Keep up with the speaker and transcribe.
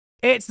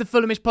It's the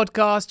Fulhamish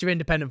podcast, your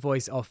independent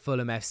voice of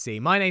Fulham FC.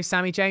 My name's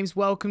Sammy James.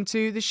 Welcome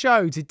to the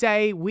show.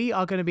 Today, we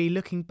are going to be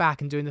looking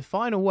back and doing the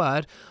final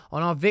word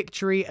on our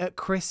victory at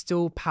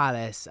Crystal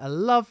Palace. A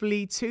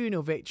lovely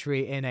 2-0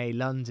 victory in a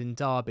London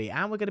derby.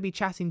 And we're going to be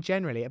chatting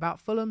generally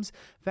about Fulham's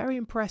very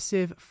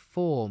impressive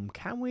form.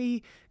 Can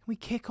we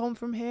kick on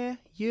from here?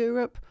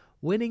 Europe?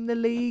 Winning the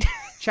league,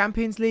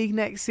 Champions League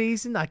next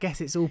season. I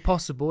guess it's all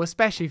possible,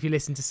 especially if you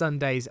listen to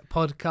Sunday's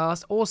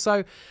podcast.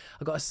 Also,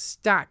 I've got a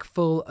stack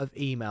full of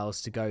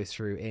emails to go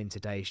through in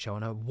today's show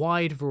on a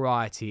wide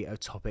variety of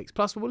topics.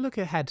 Plus, we'll look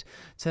ahead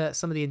to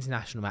some of the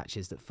international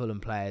matches that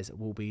Fulham players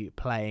will be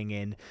playing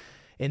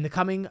in the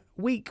coming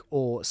week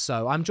or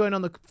so. I'm joined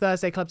on the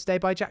Thursday Club today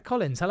by Jack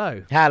Collins.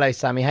 Hello. Hello,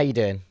 Sammy. How you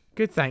doing?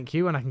 Good, thank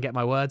you. And I can get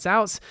my words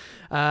out.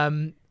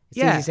 It's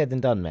easier said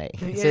than done, mate.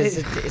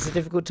 It's a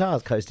difficult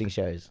task hosting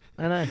shows.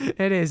 I know.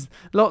 It is.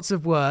 Lots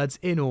of words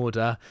in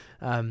order.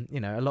 A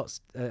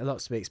lot's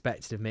to be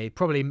expected of me.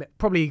 Probably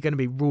going to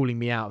be ruling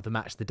me out of the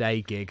match of the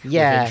day gig with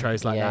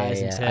intros like that,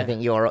 isn't it? I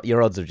think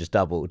your odds have just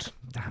doubled.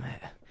 Damn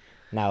it.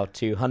 Now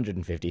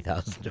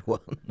 250,000 to 1.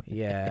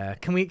 Yeah.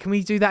 Can we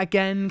do that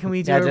again? Can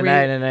we do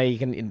No. You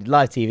can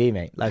live TV,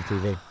 mate. Live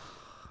TV.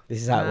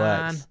 This is how it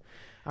works.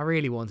 I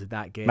really wanted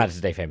that gig. Match of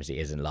the Day famously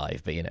isn't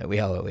live, but we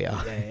are what we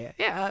are.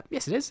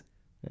 Yes, it is.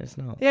 It's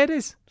not. Yeah, it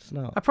is. It's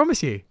not. I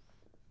promise you.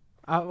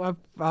 I'll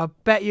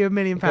bet you £1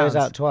 million. It goes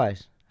out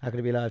twice. How could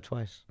it be live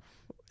twice?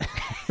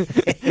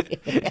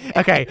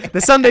 Okay,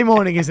 the Sunday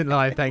morning isn't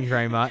live. Thank you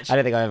very much. I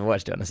don't think I've ever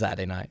watched it on a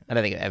Saturday night. I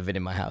don't think I've ever been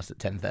in my house at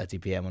 10:30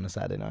 p.m. on a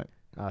Saturday night.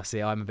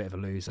 See, I'm a bit of a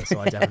loser, so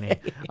I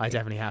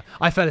definitely have.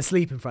 I fell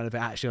asleep in front of it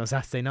actually on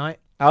Saturday night.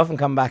 I often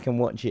come back and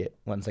watch it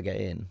once I get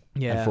in.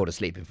 Yeah. And fall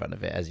asleep in front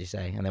of it, as you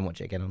say, and then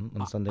watch it again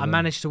on Sunday I morning.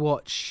 managed to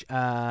watch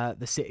the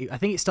City. I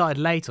think it started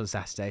late on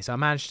Saturday, so I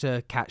managed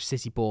to catch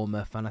City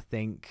Bournemouth and I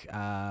think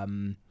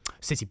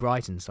City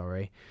Brighton,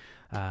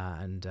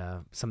 and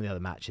some of the other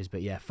matches.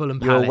 But yeah, Fulham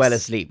Palace. You were well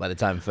asleep by the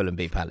time Fulham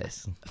beat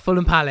Palace.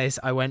 Fulham Palace,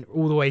 I went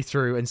all the way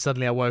through and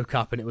suddenly I woke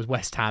up and it was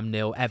West Ham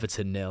 0,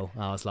 Everton 0.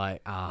 I was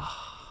like,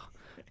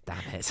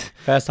 damn it.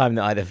 First time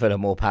that either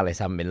Fulham or Palace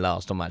haven't been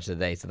last on Match of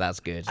the Day, so that's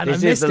good. And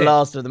this is the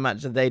last of the Match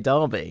of the Day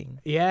derby.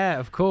 Yeah,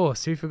 of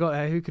course. Who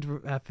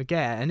could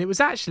forget? And it was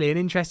actually an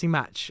interesting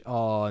match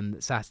on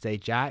Saturday,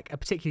 Jack. A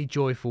particularly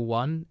joyful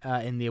one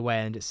in the away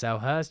end at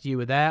Selhurst. You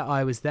were there,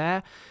 I was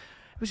there.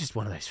 It was just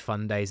one of those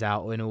fun days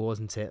out,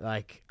 wasn't it?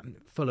 Like,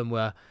 Fulham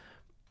were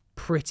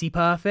pretty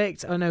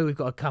perfect. I know we've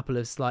got a couple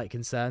of slight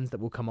concerns that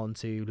we'll come on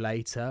to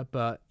later,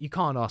 but you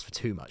can't ask for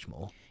too much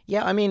more.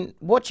 Yeah, I mean,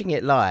 watching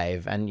it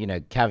live, and,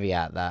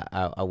 caveat that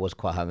I was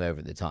quite hungover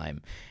at the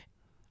time,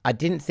 I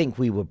didn't think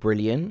we were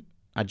brilliant.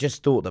 I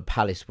just thought that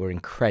Palace were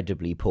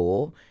incredibly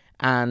poor.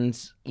 And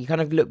you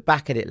kind of look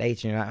back at it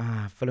later and you're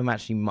like, Fulham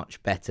actually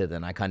much better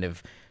than I kind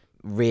of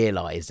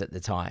realised at the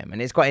time.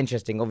 And it's quite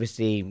interesting.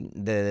 Obviously,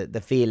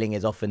 the feeling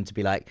is often to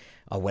be like,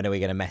 when are we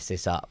going to mess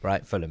this up,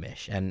 right?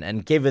 Fulhamish.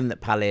 And given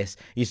that Palace,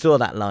 you saw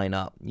that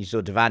lineup, you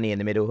saw Devaney in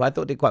the middle, who I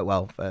thought did quite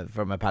well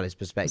from a Palace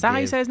perspective. Is that how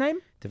you say his name?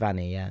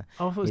 Devaney, yeah.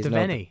 Oh, I thought it was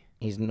Devaney.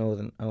 He's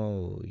northern.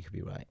 Oh, you could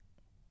be right.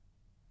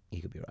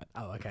 You could be right.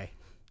 Oh, okay.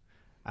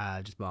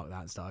 Just mark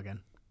that and start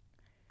again.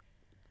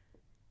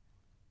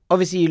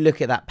 Obviously, you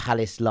look at that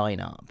Palace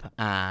lineup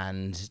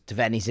and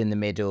Devaney's in the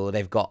middle.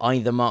 They've got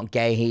either Mark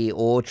Gahey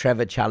or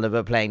Trevor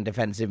Chalobah playing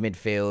defensive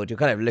midfield. You're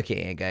kind of looking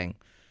at it going,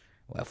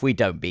 well, if we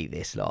don't beat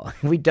this lot,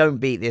 if we don't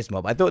beat this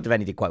mob. I thought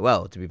Devaney did quite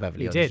well, to be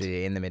perfectly honest with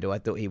you, in the middle. I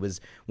thought he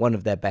was one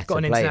of their better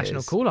players. Got an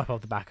international call-up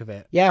off the back of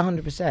it. Yeah,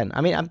 100%. I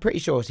mean, I'm pretty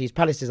sure he's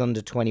Palace's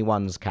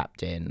under-21s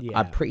captain. Yeah.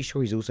 I'm pretty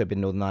sure he's also been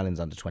Northern Ireland's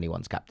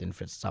under-21s captain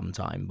for some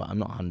time, but I'm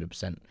not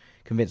 100%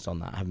 convinced on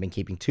that. I haven't been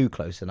keeping too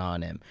close an eye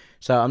on him.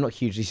 So I'm not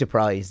hugely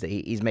surprised that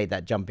he's made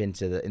that jump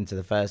into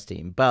the first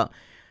team. But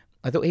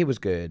I thought he was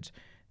good.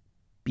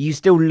 But you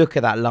still look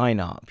at that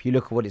lineup, you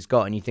look at what it's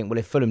got, and you think, well,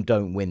 if Fulham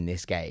don't win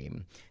this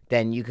game,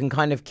 then you can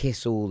kind of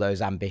kiss all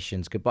those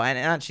ambitions goodbye. And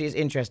actually, it's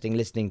interesting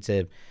listening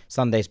to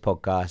Sunday's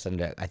podcast, and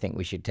look, I think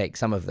we should take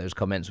some of those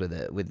comments with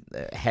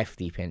a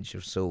hefty pinch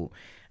of salt.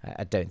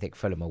 I don't think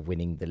Fulham are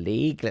winning the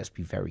league, let's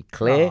be very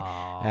clear.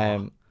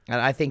 And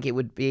I think it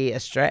would be a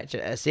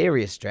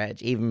serious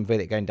stretch, even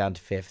with it going down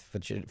to 5th, for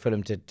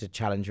Fulham to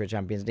challenge for a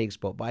Champions League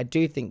spot. But I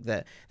do think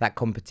that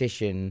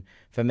competition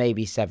for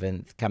maybe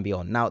 7th can be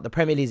on. Now, the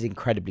Premier League is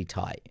incredibly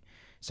tight.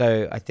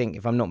 So I think,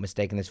 if I'm not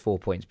mistaken, there's 4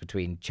 points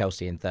between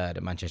Chelsea in 3rd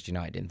and Manchester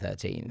United in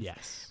 13th.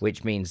 Yes.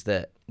 Which means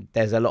that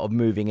there's a lot of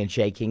moving and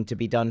shaking to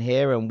be done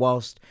here. And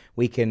whilst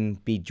we can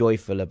be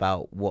joyful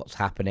about what's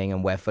happening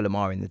and where Fulham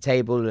are in the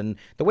table and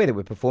the way that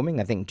we're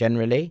performing, I think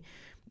generally,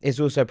 it's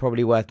also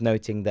probably worth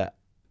noting that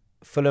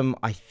Fulham,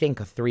 I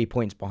think, are 3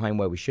 points behind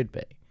where we should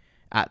be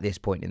at this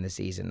point in the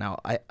season. Now,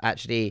 I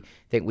actually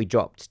think we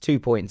dropped 2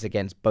 points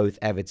against both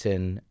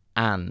Everton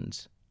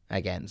and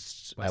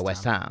against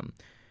West Ham.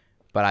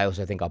 But I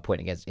also think our point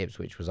against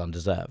Ipswich was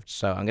undeserved.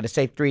 So I'm going to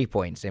say 3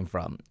 points in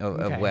front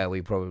of where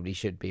we probably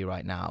should be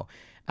right now.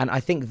 And I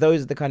think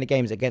those are the kind of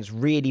games against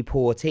really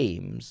poor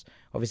teams,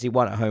 obviously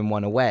one at home,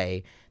 one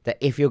away, that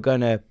if you're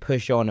going to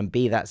push on and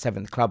be that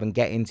seventh club and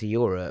get into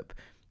Europe,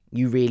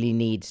 you really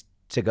need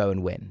to go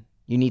and win.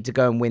 You need to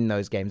go and win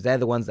those games. They're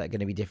the ones that are going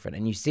to be different.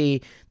 And you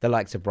see the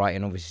likes of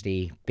Brighton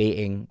obviously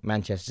beating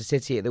Manchester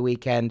City at the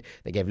weekend.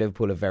 They gave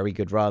Liverpool a very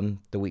good run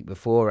the week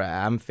before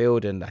at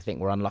Anfield, and I think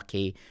we're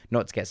unlucky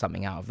not to get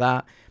something out of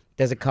that.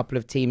 There's a couple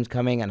of teams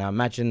coming, and I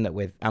imagine that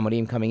with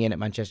Amorim coming in at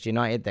Manchester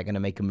United, they're going to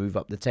make a move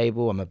up the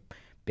table. I'm a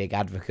big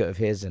advocate of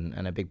his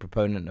and a big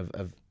proponent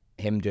of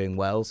him doing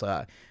well.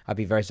 So I'd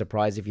be very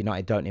surprised if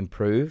United don't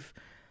improve.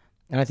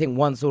 And I think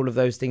once all of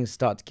those things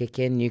start to kick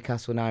in,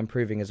 Newcastle now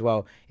improving as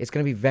well, it's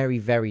going to be very,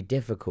 very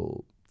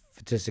difficult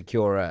to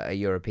secure a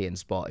European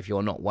spot if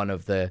you're not one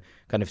of the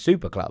kind of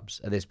super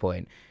clubs at this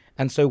point.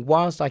 And so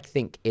whilst I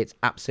think it's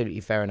absolutely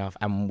fair enough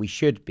and we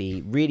should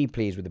be really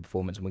pleased with the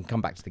performance, and we can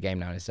come back to the game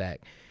now in a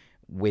sec,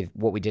 with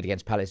what we did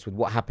against Palace, with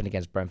what happened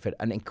against Brentford,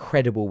 an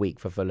incredible week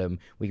for Fulham.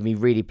 We can be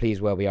really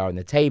pleased where we are in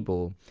the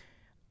table.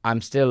 I'm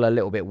still a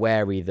little bit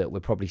wary that we're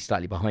probably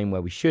slightly behind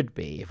where we should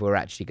be if we're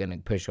actually going to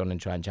push on and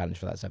try and challenge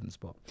for that seventh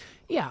spot.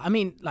 Yeah, I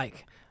mean,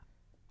 like,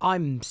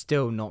 I'm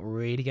still not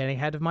really getting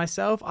ahead of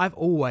myself. I've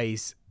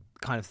always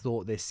kind of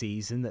thought this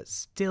season that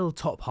still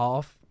top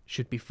half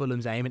should be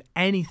Fulham's aim, and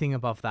anything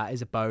above that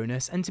is a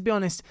bonus. And to be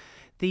honest,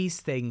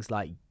 these things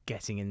like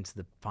getting into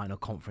the final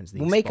Conference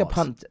League make a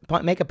punt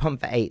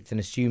for eighth and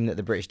assume that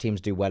the British teams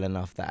do well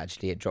enough that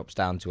actually it drops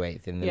down to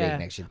eighth in the league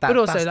next year. But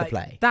also, that's like, the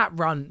play.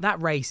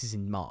 That race is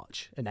in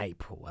March and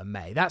April and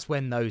May. That's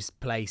when those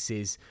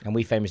places... And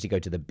we famously go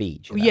to the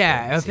beach.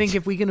 Yeah, I think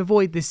if we can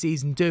avoid this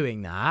season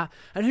doing that,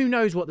 and who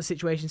knows what the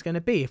situation's going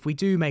to be. If we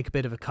do make a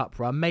bit of a cup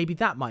run, maybe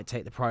that might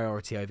take the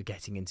priority over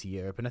getting into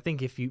Europe. And I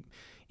think if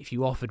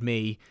you offered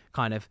me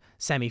kind of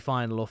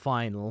semi-final or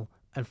final,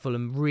 and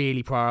Fulham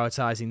really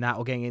prioritising that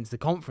or getting into the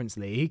Conference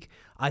League,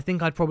 I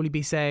think I'd probably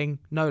be saying,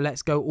 no,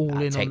 let's go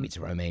all in. Take me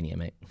to Romania,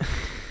 mate.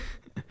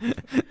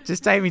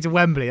 Just take me to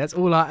Wembley. That's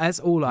all I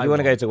You want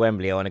to go to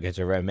Wembley, I want to go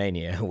to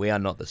Romania. We are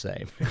not the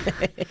same.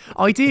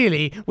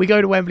 Ideally, we go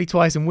to Wembley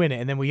twice and win it,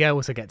 and then we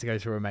also get to go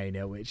to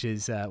Romania, which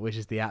is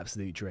the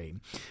absolute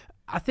dream.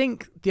 I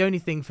think the only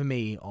thing for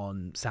me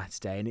on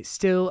Saturday, and it's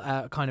still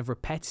a kind of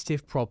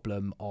repetitive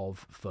problem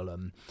of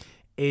Fulham,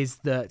 is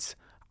that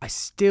I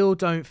still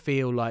don't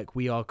feel like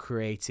we are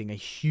creating a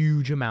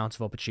huge amount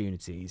of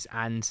opportunities.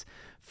 And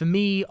for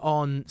me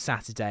on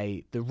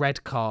Saturday, the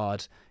red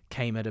card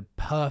came at a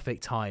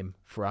perfect time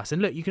for us.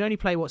 And look, you can only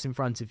play what's in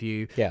front of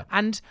you. Yeah.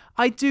 And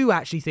I do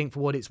actually think,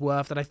 for what it's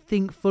worth, that I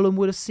think Fulham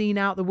would have seen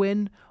out the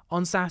win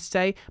on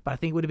Saturday, but I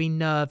think it would have been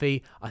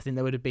nervy. I think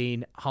there would have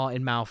been heart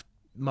in mouth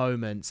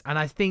moments. And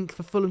I think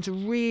for Fulham to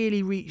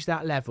really reach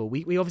that level,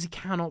 we obviously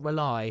cannot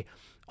rely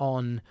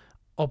on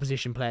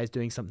opposition players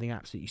doing something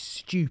absolutely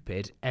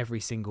stupid every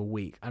single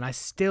week. And I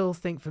still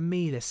think, for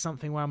me, there's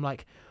something where I'm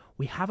like,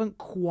 we haven't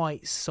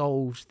quite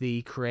solved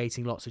the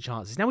creating lots of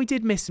chances. Now, we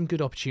did miss some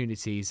good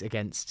opportunities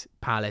against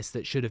Palace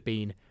that should have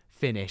been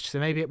finished, so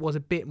maybe it was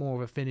a bit more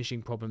of a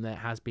finishing problem than it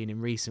has been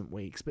in recent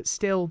weeks, but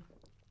still,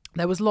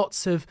 there was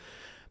lots of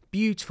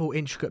beautiful,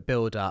 intricate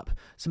build-up,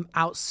 some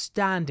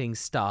outstanding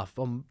stuff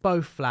on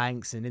both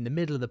flanks and in the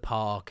middle of the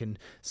park, and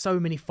so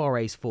many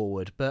forays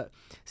forward, but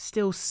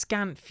still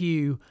scant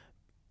few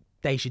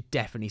they should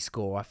definitely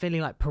score. I'm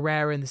feeling like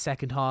Pereira in the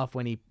second half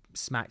when he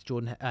smacked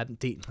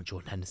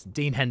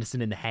Dean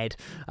Henderson in the head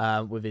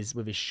with his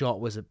shot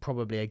was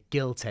probably a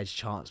gilt-edged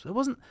chance, but it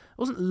wasn't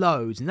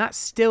loads, and that's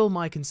still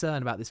my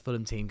concern about this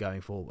Fulham team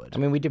going forward. I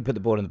mean, we did put the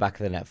ball in the back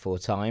of the net 4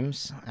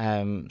 times,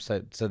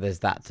 so there's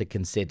that to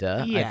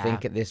consider. Yeah. I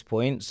think at this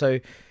point. So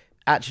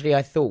actually,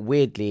 I thought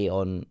weirdly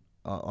on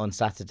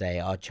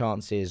Saturday our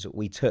chances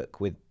we took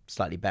with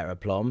slightly better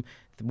aplomb.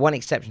 One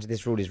exception to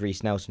this rule is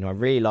Reece Nelson, who I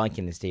really like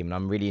in this team and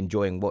I'm really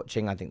enjoying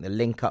watching. I think the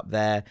link up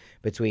there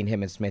between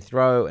him and Smith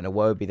Rowe and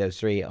Iwobi, those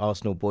 3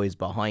 Arsenal boys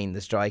behind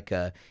the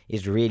striker,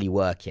 is really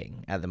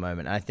working at the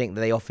moment. And I think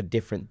that they offer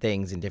different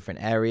things in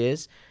different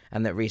areas,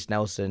 and that Reece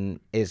Nelson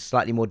is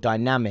slightly more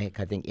dynamic,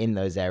 I think, in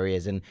those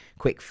areas and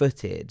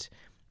quick-footed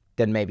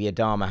than maybe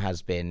Adama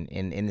has been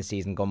in the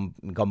season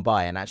gone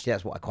by. And actually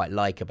that's what I quite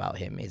like about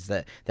him, is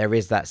that there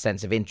is that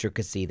sense of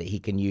intricacy that he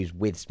can use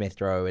with Smith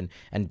Rowe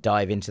and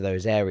dive into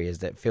those areas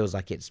that feels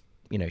like it's,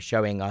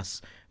 showing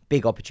us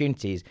big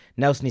opportunities.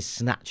 Nelson is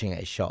snatching at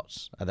his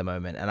shots at the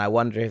moment, and I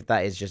wonder if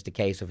that is just a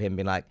case of him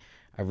being like,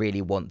 I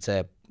really want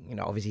to,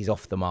 obviously he's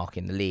off the mark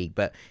in the league,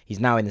 but he's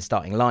now in the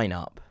starting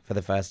lineup for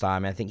the first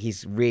time. I think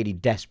he's really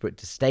desperate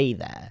to stay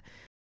there.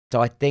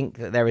 So I think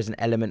that there is an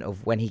element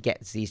of when he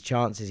gets these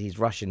chances, he's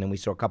rushing, and we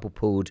saw a couple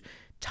pulled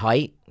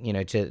tight,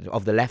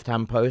 of the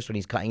left-hand post when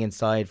he's cutting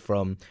inside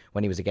from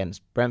when he was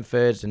against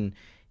Brentford, and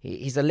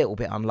he's a little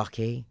bit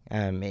unlucky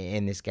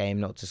in this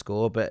game not to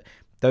score, but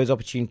those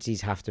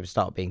opportunities have to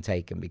start being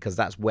taken because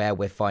that's where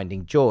we're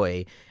finding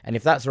joy. And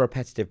if that's a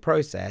repetitive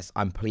process,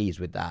 I'm pleased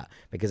with that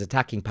because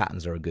attacking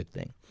patterns are a good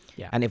thing.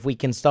 Yeah. And if we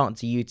can start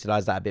to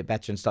utilise that a bit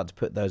better and start to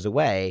put those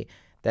away,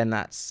 then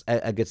that's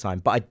a good sign.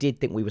 But I did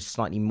think we were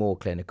slightly more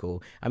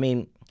clinical. I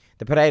mean,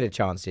 the Pereira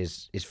chance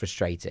is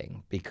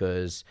frustrating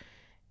because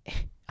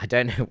I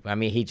don't know. I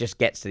mean, he just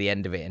gets to the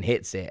end of it and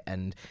hits it.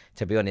 And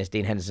to be honest,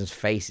 Dean Henderson's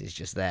face is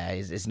just there.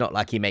 It's not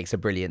like he makes a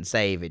brilliant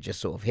save. It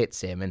just sort of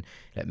hits him. And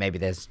maybe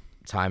there's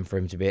time for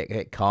him to be a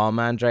bit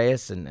calmer,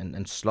 Andreas,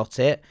 and slot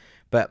it.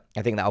 But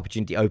I think that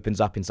opportunity opens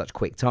up in such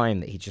quick time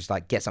that he just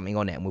like gets something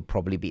on it and will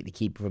probably beat the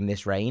keeper from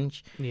this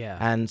range. Yeah.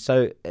 And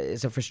so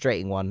it's a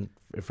frustrating one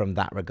from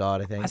that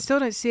regard, I think. I still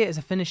don't see it as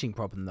a finishing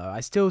problem, though. I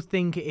still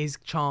think it is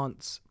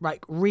chance,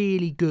 like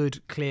really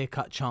good,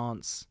 clear-cut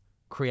chance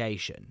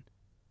creation.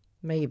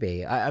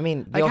 Maybe. I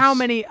mean... Like how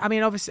many... I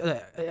mean, obviously,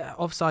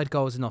 offside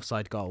goal is an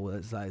offside goal.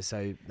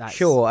 So that's...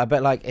 Sure,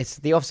 but like it's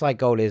the offside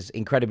goal is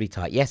incredibly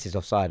tight. Yes, it's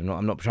offside.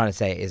 I'm not trying to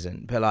say it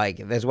isn't. But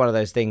like there's one of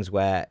those things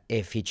where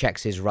if he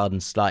checks his run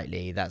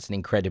slightly, that's an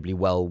incredibly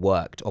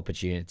well-worked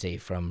opportunity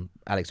from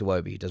Alex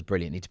Iwobi, who does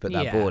brilliantly to put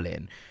that ball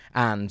in.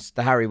 And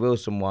the Harry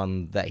Wilson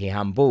one that he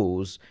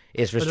handballs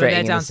is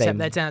frustrating.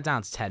 They're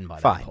down to 10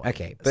 by that point.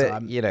 Okay. But, so,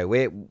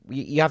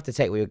 you have to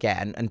take what you get.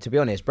 And to be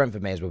honest,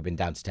 Brentford may as well have been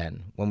down to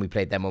 10 when we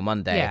played them on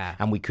Monday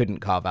and we couldn't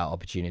carve out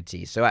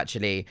opportunities. So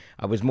actually,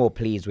 I was more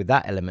pleased with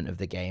that element of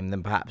the game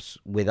than perhaps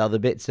with other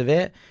bits of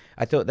it.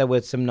 I thought there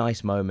were some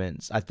nice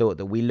moments. I thought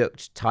that we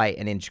looked tight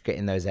and intricate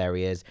in those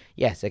areas.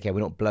 Yes, okay,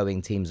 we're not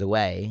blowing teams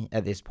away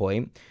at this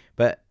point,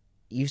 but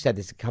you said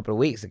this a couple of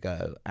weeks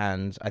ago,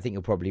 and I think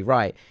you're probably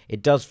right.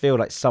 It does feel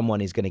like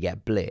someone is going to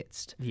get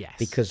blitzed. Yes.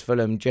 Because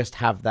Fulham just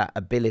have that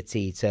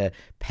ability to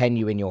pen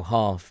you in your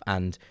half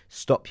and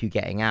stop you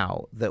getting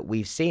out that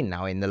we've seen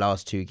now in the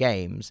last 2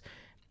 games.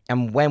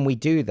 And when we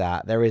do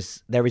that, there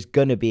is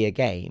going to be a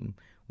game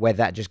where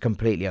that just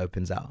completely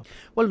opens up.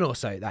 Well, and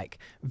also, like,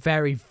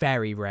 very,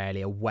 very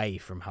rarely away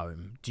from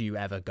home do you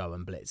ever go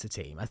and blitz a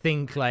team. I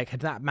think, like,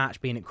 had that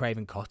match been at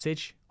Craven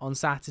Cottage on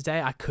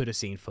Saturday, I could have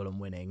seen Fulham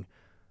winning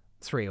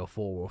 3 or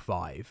 4 or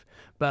 5,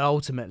 but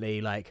ultimately,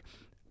 like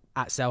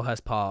at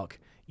Selhurst Park,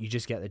 you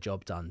just get the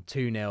job done.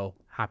 2-0,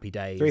 happy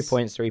days. 3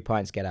 points, 3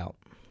 pints, get out.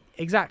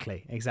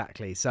 Exactly.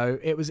 So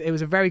it was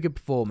a very good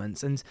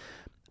performance, and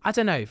I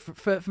don't know,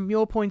 from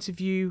your point of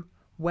view,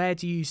 where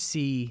do you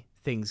see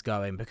things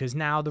going? Because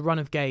now the run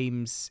of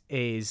games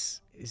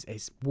is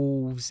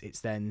Wolves,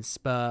 it's then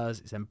Spurs,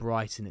 it's then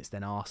Brighton, it's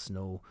then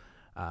Arsenal.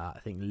 I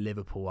think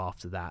Liverpool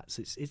after that.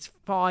 So it's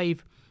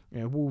 5.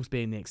 Wolves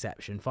being the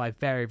exception, 5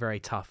 very, very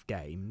tough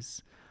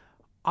games.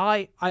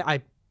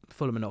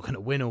 Fulham are not going to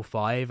win all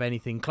 5,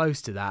 anything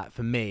close to that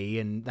for me,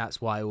 and that's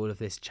why all of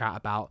this chat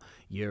about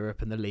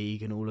Europe and the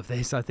league and all of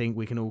this, I think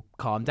we can all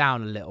calm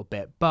down a little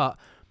bit. But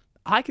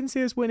I can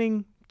see us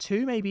winning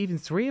 2, maybe even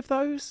 3 of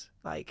those.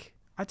 Like,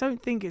 I don't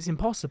think it's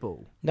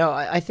impossible. No,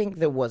 I think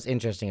that what's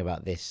interesting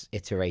about this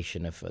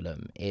iteration of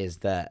Fulham is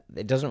that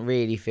it doesn't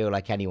really feel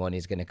like anyone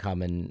is going to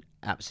come and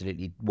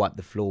absolutely wipe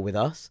the floor with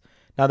us.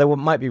 Now, there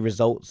might be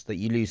results that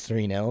you lose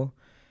 3-0,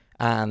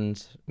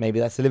 and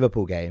maybe that's the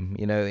Liverpool game.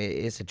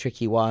 It's a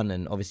tricky one,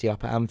 and obviously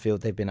up at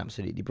Anfield, they've been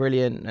absolutely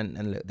brilliant,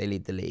 and look, they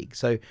lead the league.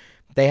 So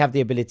they have the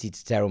ability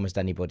to tear almost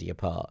anybody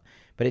apart.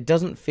 But it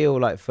doesn't feel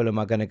like Fulham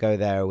are going to go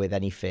there with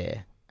any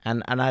fear.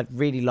 And I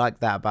really like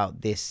that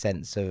about this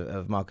sense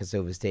of Marcus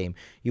Silva's team.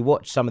 You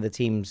watch some of the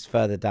teams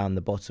further down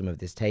the bottom of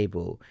this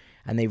table,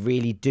 and they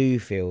really do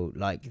feel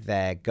like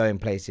they're going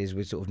places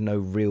with sort of no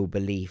real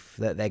belief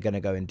that they're going to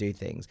go and do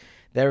things.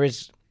 There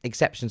is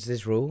exceptions to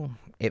this rule.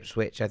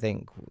 Ipswich, I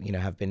think,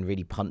 have been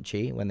really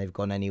punchy when they've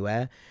gone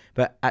anywhere.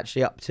 But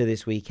actually up to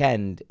this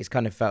weekend, it's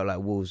kind of felt like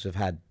Wolves have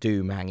had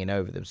doom hanging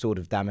over them, sort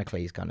of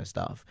Damocles kind of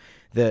stuff,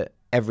 that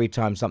every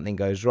time something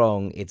goes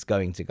wrong, it's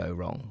going to go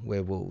wrong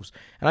with Wolves.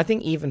 And I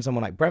think even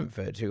someone like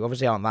Brentford, who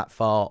obviously aren't that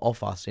far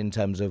off us in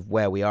terms of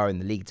where we are in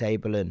the league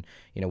table and,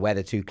 where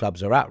the 2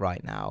 clubs are at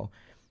right now,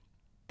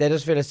 there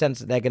does feel a sense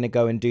that they're going to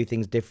go and do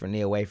things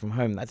differently away from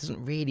home. That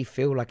doesn't really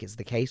feel like it's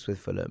the case with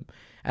Fulham.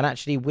 And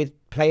actually, with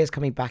players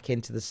coming back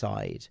into the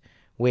side,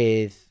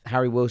 with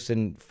Harry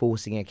Wilson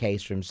forcing a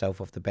case for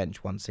himself off the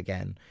bench once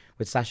again,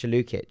 with Sasha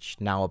Lukic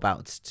now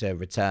about to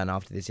return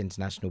after this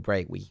international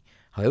break, we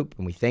hope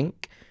and we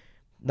think,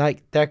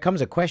 like, there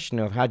comes a question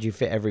of how do you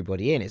fit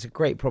everybody in. It's a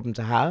great problem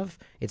to have.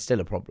 It's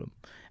still a problem.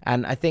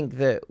 And I think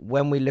that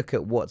when we look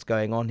at what's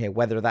going on here,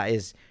 whether that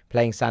is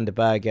playing Sander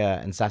Berge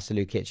and Sasa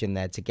Lukic in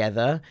there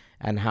together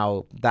and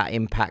how that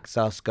impacts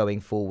us going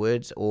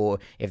forward, or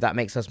if that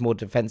makes us more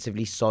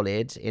defensively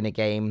solid in a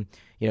game,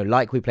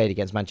 like we played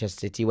against Manchester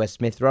City, where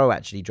Smith Rowe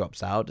actually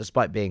drops out,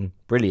 despite being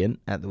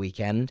brilliant at the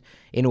weekend,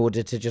 in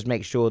order to just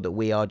make sure that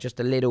we are just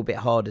a little bit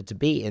harder to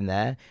beat in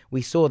there.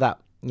 We saw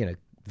that,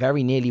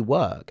 very nearly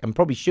work, and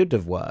probably should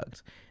have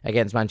worked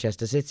against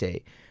Manchester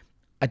City.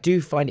 I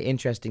do find it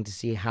interesting to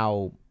see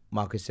how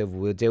Marcus Silva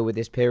will deal with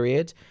this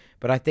period,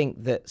 but I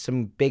think that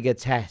some bigger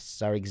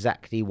tests are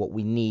exactly what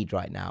we need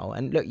right now.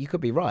 And look, you could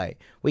be right.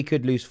 We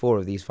could lose 4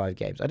 of these 5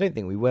 games. I don't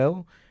think we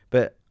will,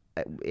 but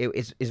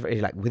it's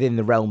very like within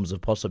the realms of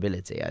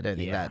possibility. I don't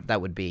think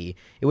that would be,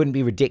 it wouldn't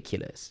be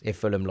ridiculous if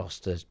Fulham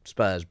lost to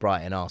Spurs,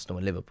 Brighton, Arsenal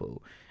and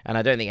Liverpool. And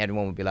I don't think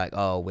anyone would be like,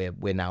 oh,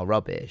 we're now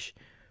rubbish.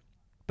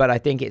 But I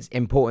think it's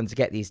important to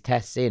get these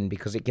tests in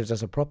because it gives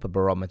us a proper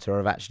barometer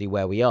of actually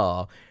where we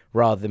are,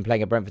 rather than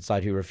playing a Brentford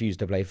side who refused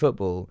to play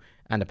football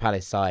and a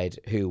Palace side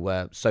who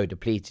were so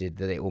depleted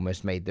that it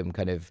almost made them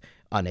kind of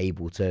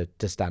unable to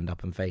stand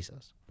up and face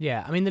us.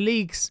 Yeah, I mean, the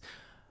league's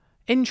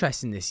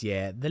interesting this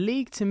year. The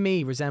league, to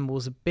me,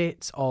 resembles a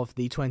bit of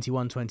the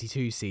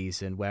 21-22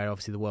 season, where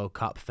obviously the World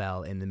Cup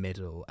fell in the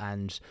middle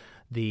and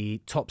the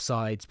top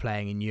sides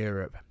playing in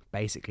Europe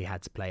basically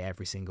had to play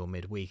every single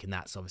midweek, and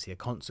that's obviously a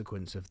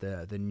consequence of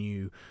the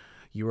new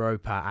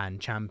Europa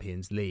and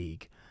Champions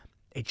League.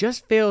 It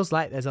just feels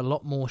like there's a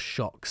lot more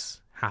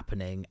shocks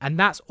happening, and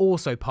that's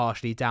also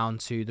partially down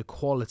to the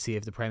quality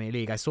of the Premier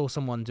League. I saw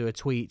someone do a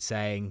tweet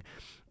saying,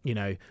 you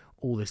know,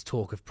 all this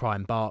talk of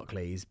prime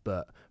Barclays,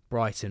 but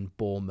Brighton,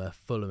 Bournemouth,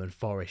 Fulham and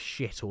Forest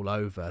shit all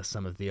over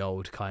some of the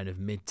old kind of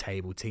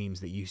mid-table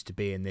teams that used to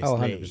be in this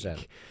league.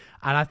 100%.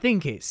 And I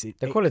think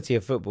the quality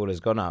of football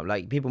has gone up.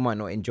 Like, people might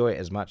not enjoy it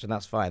as much, and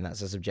that's fine.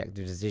 That's a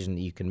subjective decision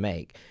that you can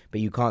make.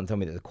 But you can't tell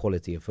me that the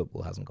quality of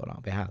football hasn't gone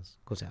up. It has.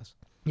 Of course it has.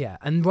 Yeah,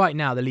 and right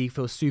now the league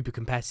feels super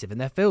competitive,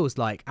 and there feels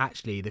like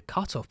actually the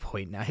cut-off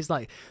point now is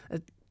like,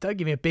 don't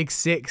give me a big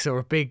 6 or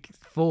a big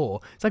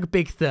 4. It's like a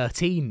big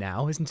 13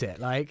 now, isn't it?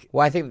 Like,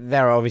 well, I think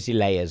there are obviously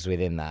layers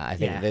within that. I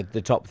think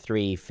the top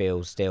 3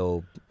 feel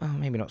still, well,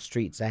 maybe not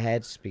streets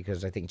ahead,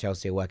 because I think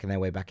Chelsea are working their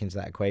way back into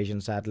that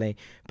equation, sadly.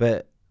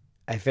 But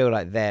I feel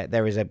like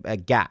there is a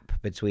gap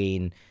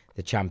between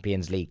the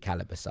Champions League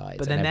caliber sides.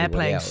 But then they're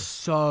playing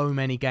so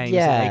many games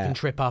that they can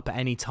trip up at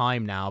any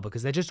time now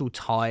because they're just all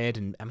tired.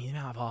 And I mean, the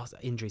amount of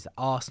injuries that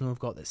Arsenal have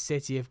got, that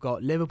City have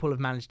got, Liverpool have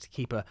managed to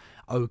keep a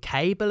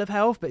okay bill of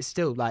health, but it's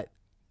still like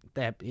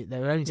they're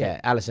only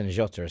Alisson and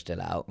Jota are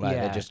still out. Like,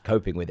 they're just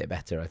coping with it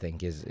better, I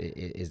think, is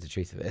the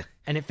truth of it.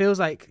 And it feels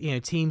like, you know,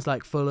 teams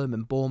like Fulham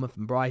and Bournemouth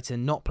and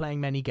Brighton not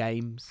playing many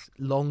games,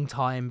 long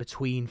time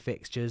between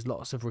fixtures,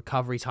 lots of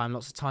recovery time,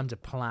 lots of time to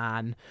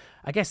plan.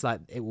 I guess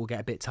like it will get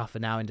a bit tougher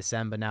now in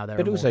December. Now there,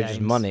 but are also more games.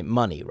 Just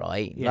money,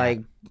 right? Yeah.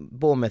 Like,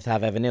 Bournemouth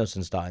have Evan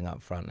Nilsson starting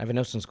up front. Evan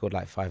Nilsson scored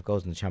like 5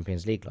 goals in the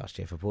Champions League last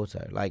year for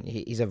Porto. Like,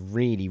 he's a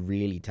really,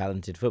 really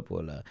talented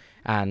footballer,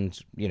 and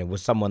you know,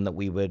 was someone that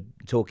we were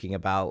talking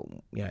about,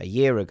 you know, a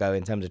year ago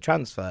in terms of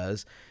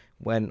transfers.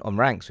 When on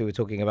Ranks we were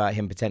talking about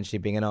him potentially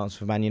being an answer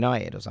for Man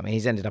United or something.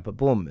 He's ended up at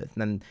Bournemouth,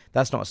 and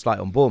that's not a slight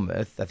on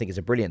Bournemouth. I think it's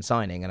a brilliant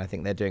signing, and I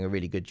think they're doing a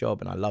really good job,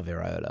 and I love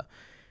Iraola.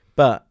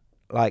 But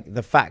like,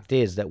 the fact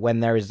is that when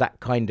there is that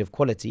kind of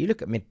quality, you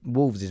look at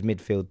Wolves'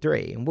 midfield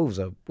 3, and Wolves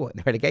are in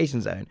the relegation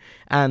zone,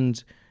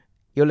 and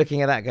you're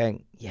looking at that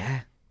going,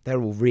 yeah,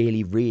 they're all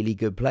really, really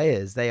good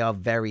players. They are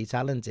very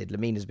talented.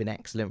 Lamine has been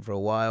excellent for a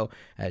while.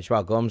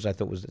 Joao Gomes, I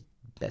thought, was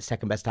the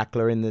second best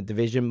tackler in the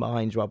division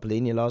behind Joao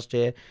Palhinha last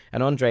year.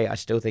 And Andre, I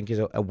still think,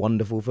 is a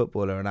wonderful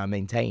footballer, and I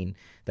maintain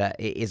that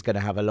it is going to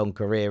have a long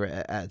career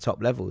at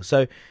top level.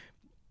 So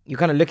you're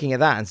kind of looking at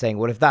that and saying,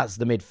 well, if that's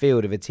the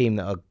midfield of a team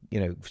that are, you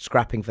know,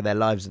 scrapping for their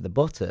lives at the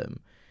bottom,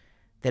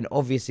 then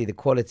obviously the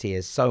quality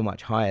is so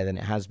much higher than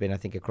it has been, I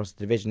think, across the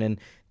division. And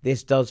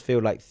this does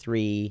feel like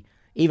 3,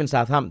 even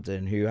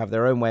Southampton, who have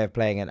their own way of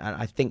playing and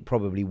I think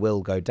probably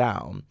will go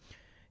down,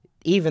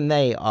 even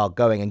they are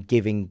going and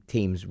giving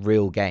teams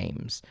real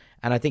games.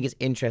 And I think it's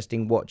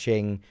interesting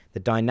watching the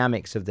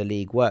dynamics of the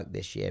league work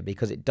this year,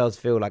 because it does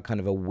feel like kind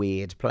of a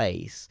weird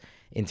place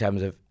in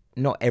terms of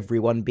not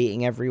everyone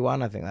beating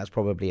everyone. I think that's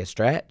probably a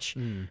stretch.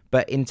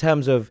 But in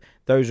terms of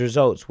those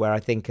results where I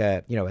think,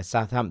 a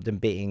Southampton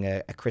beating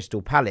a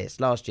Crystal Palace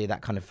last year,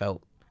 that kind of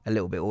felt a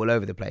little bit all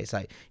over the place.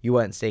 Like, you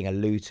weren't seeing a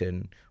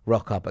Luton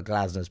rock up at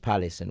Glasnow's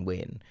Palace and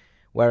win.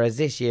 Whereas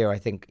this year, I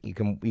think you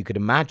could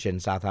imagine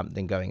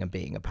Southampton going and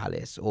beating a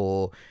Palace,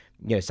 or,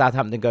 you know,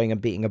 Southampton going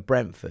and beating a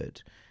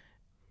Brentford.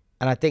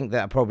 And I think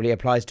that probably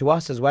applies to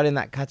us as well in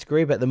that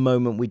category. But at the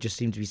moment, we just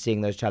seem to be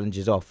seeing those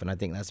challenges off, and I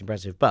think that's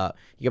impressive. But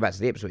you go back to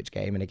the Ipswich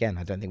game, and again,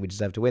 I don't think we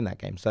deserve to win that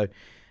game. So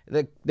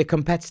the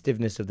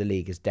competitiveness of the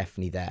league is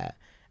definitely there.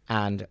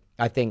 And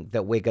I think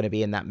that we're going to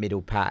be in that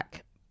middle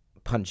pack,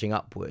 punching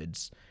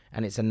upwards.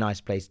 And it's a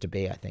nice place to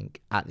be, I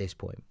think, at this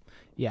point.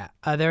 Yeah,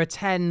 there are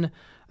 10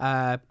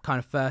 kind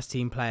of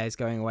first-team players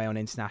going away on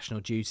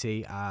international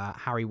duty.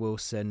 Harry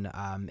Wilson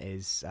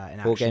is in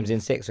action. 4 games in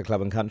 6 for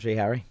club and country,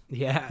 Harry.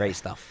 Yeah. Great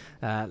stuff.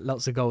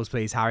 Lots of goals,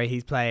 please, Harry.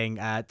 He's playing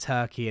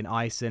Turkey and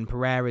Iceland.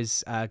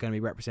 Pereira's going to be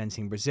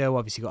representing Brazil.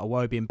 Obviously, got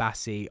Iwobi and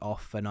Bassi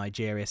off for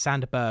Nigeria.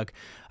 Berge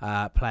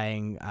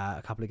playing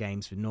a couple of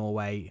games for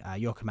Norway.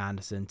 Joachim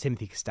Andersen,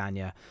 Timothy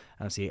Castagna,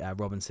 and obviously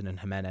Robinson and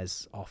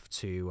Jimenez off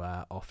to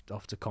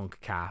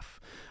CONCACAF.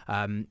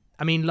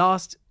 I mean,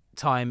 last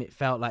time it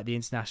felt like the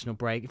international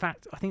break. In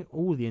fact, I think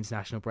all the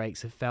international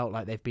breaks have felt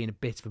like they've been a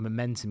bit of a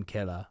momentum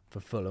killer for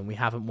Fulham. We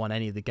haven't won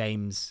any of the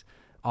games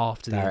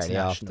after the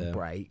international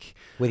break.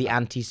 We're the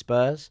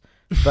anti-Spurs.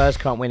 Spurs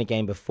can't win a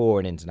game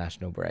before an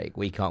international break.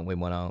 We can't win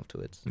one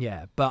afterwards.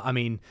 Yeah, but I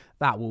mean,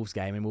 that Wolves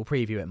game, and we'll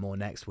preview it more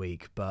next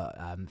week, but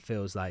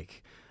feels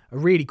like a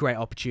really great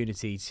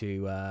opportunity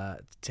to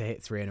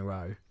hit 3 in a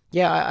row.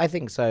 Yeah, I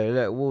think so.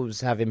 Look,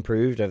 Wolves have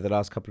improved over the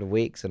last couple of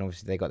weeks, and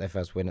obviously they got their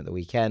first win at the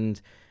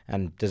weekend,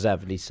 and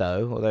deservedly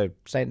so. Although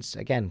Saints,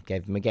 again,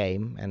 gave them a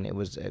game, and it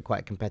was quite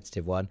a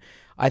competitive one.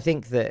 I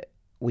think that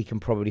we can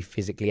probably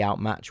physically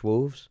outmatch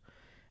Wolves,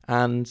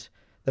 and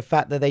the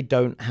fact that they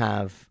don't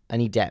have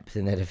any depth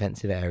in their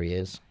defensive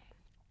areas,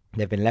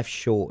 they've been left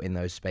short in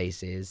those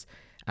spaces.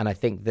 And I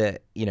think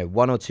that,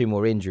 one or two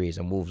more injuries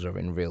and Wolves are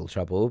in real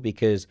trouble,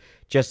 because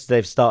just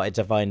they've started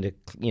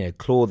to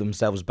claw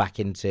themselves back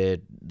into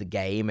the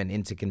game and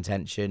into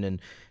contention and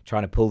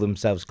trying to pull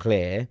themselves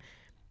clear.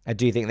 I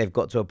do think they've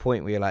got to a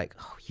point where you're like,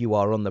 oh, you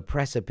are on the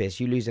precipice.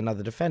 You lose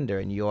another defender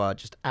and you are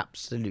just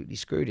absolutely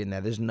screwed in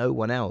there. There's no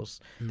one else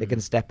that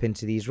can step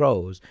into these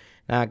roles.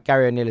 Now,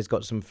 Gary O'Neill has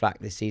got some flack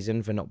this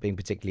season for not being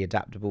particularly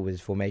adaptable with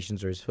his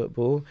formations or his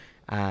football.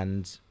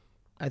 And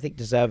I think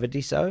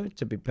deservedly so,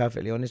 to be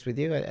perfectly honest with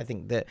you. I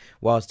think that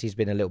whilst he's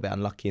been a little bit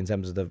unlucky in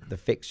terms of the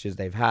fixtures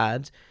they've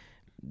had,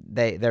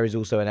 there is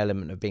also an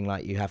element of being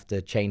like, you have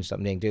to change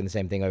something. Doing the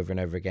same thing over and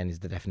over again is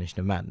the definition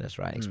of madness,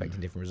 right? Expecting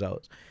different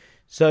results.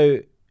 So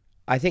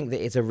I think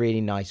that it's a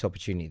really nice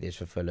opportunity this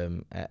for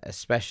Fulham,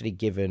 especially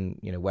given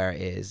where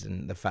it is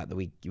and the fact that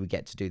we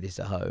get to do this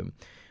at home.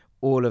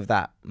 All of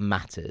that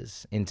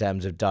matters in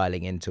terms of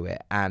dialing into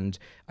it. And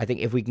I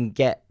think if we can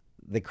get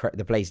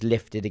the place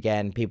lifted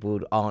again, people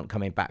aren't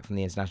coming back from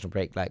the international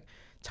break like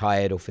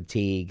tired or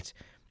fatigued,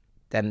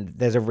 then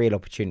there's a real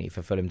opportunity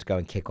for Fulham to go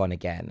and kick on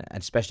again,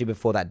 and especially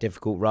before that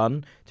difficult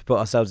run, to put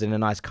ourselves in a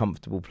nice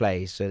comfortable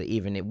place so that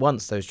even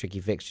once those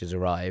tricky fixtures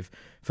arrive,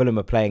 Fulham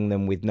are playing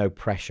them with no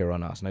pressure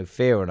on us, no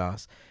fear on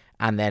us,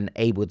 and then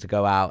able to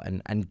go out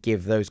and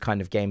give those kind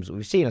of games that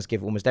we've seen us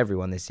give almost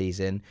everyone this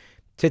season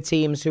to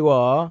teams who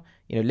are,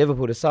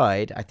 Liverpool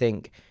aside. I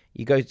think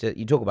you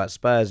talk about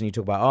Spurs and you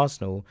talk about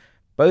Arsenal,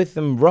 both of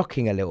them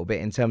rocking a little bit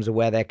in terms of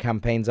where their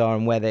campaigns are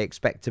and where they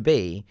expect to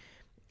be.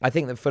 I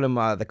think that Fulham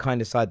are the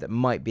kind of side that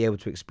might be able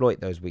to exploit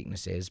those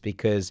weaknesses,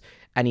 because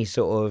any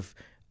sort of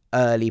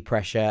early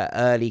pressure,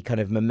 early kind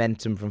of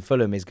momentum from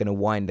Fulham is going to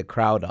wind the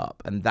crowd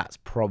up, and that's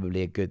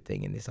probably a good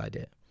thing in this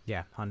idea.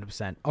 Yeah,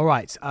 100%. All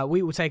right,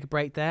 we will take a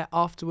break there.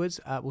 Afterwards,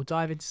 we'll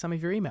dive into some of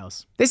your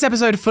emails. This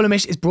episode of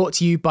Fulhamish is brought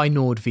to you by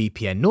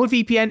NordVPN.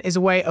 NordVPN is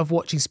a way of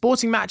watching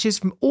sporting matches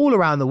from all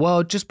around the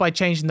world just by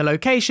changing the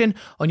location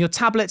on your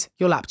tablet,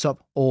 your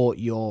laptop, or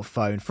your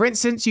phone. For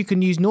instance, you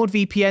can use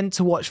NordVPN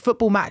to watch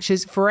football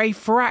matches for a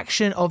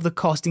fraction of the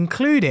cost,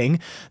 including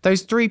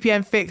those 3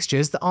 p.m.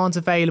 fixtures that aren't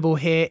available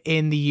here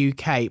in the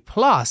UK.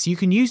 Plus, you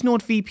can use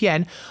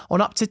NordVPN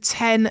on up to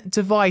 10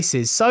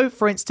 devices. So,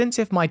 for instance,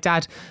 if my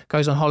dad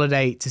goes on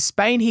holiday to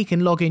Spain, he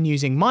can log in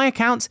using my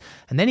account,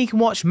 and then he can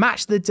watch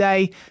Match of the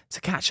Day to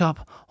catch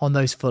up on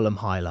those Fulham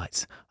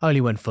highlights. Only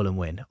when Fulham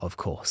win, of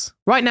course.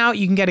 Right now,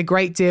 you can get a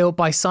great deal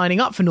by signing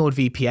up for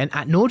NordVPN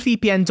at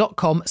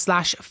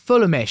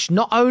nordvpn.com/Fulhamish.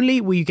 Not only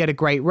will you get a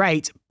great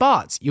rate,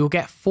 but you'll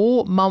get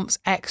 4 months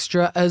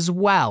extra as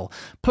well.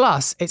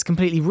 Plus, it's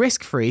completely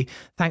risk-free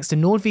thanks to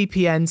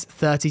NordVPN's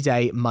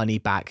 30-day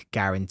money-back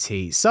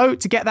guarantee. So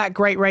to get that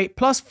great rate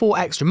plus 4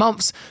 extra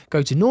months,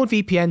 go to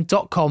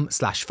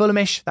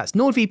nordvpn.com/Fulhamish. That's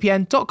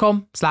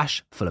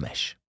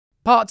nordvpn.com/Fulhamish.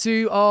 Part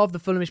 2 of the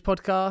Fulhamish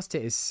podcast.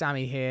 It is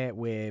Sammy here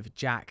with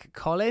Jack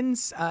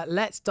Collins.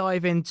 Let's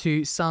dive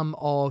into some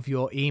of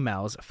your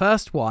emails.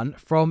 First one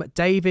from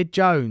David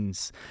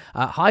Jones.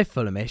 Hi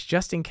Fulhamish,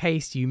 just in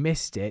case you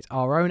missed it,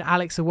 our own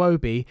Alex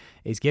Iwobi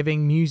is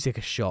giving music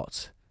a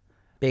shot.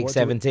 Big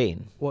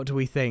 17. What do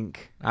we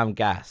think? I'm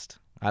gassed.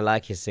 I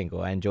like his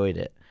single. I enjoyed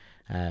it.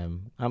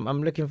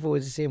 I'm looking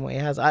forward to seeing what he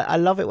has. I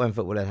love it when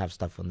footballers have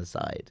stuff on the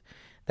side.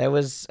 There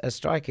was a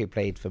striker who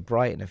played for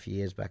Brighton a few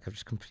years back. I've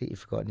just completely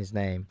forgotten his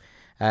name.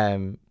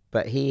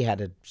 But he had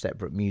a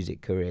separate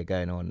music career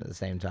going on at the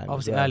same time.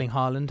 Obviously, Erling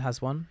Haaland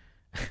has one.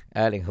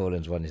 Erling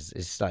Haaland's one is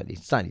slightly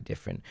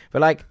different.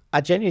 But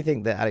I genuinely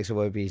think that Alex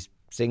Iwobi's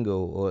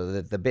single, or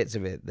the bits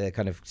of it, the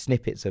kind of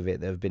snippets of it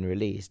that have been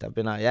released, I've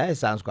been like, yeah, it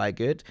sounds quite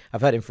good.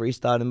 I've heard him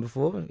freestyling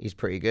before. He's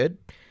pretty good.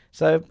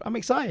 So I'm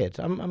excited.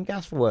 I'm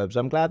gassed for Werbs.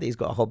 I'm glad that he's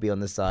got a hobby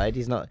on the side.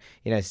 He's not,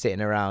 sitting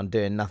around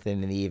doing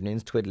nothing in the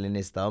evenings, twiddling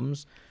his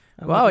thumbs.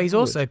 Well, he's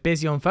also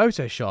busy on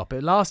Photoshop.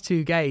 At last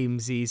 2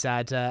 games, he's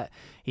had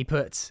he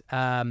put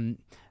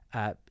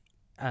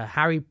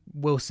Harry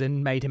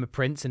Wilson, made him a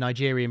prince, a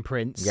Nigerian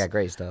prince. Yeah,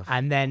 great stuff.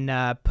 And then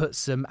put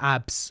some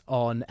abs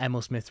on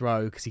Emile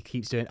Smith-Rowe because he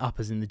keeps doing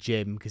uppers in the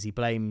gym because he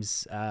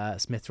blames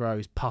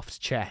Smith-Rowe's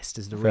puffed chest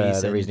as the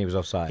reason he was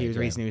offside. The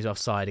reason he was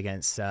offside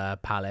against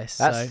Palace.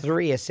 That's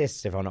 3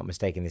 assists, if I'm not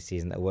mistaken, this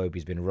season that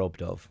Iwobi's been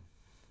robbed of.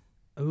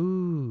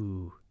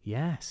 Ooh,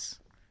 yes.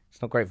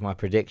 It's not great for my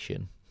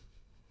prediction.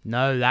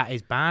 No, that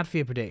is bad for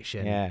your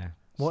prediction. Yeah.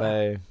 What?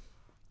 So,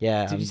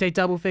 yeah. Did you say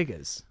double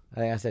figures? I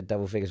think I said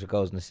double figures for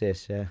goals and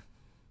assists, yeah.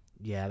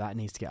 Yeah, that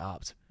needs to get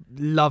upped.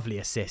 Lovely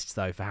assists,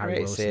 though, for Harry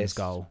Wilson's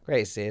goal.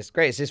 Great assist.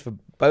 Great assist for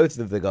both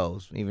of the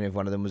goals, even if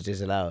one of them was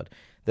disallowed.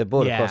 The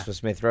ball across for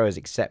Smith-Rowe is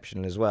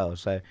exceptional as well.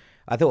 So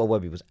I thought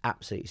Iwobi was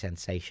absolutely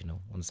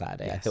sensational on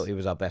Saturday. Yes. I thought he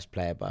was our best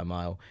player by a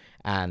mile.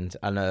 And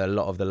I know a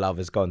lot of the love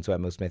has gone to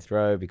Emile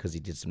Smith-Rowe because he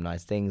did some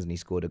nice things and he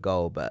scored a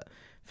goal. But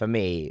for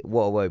me,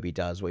 what Iwobi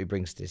does, what he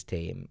brings to his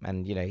team,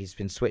 and, you know, he's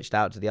been switched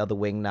out to the other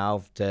wing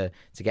now to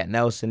get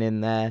Nelson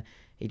in there.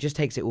 He just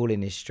takes it all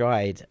in his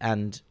stride.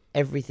 And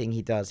everything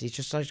he does, he's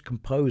just so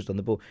composed on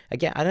the ball.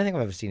 Again, I don't think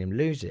I've ever seen him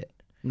lose it.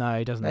 No,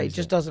 he doesn't. He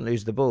just doesn't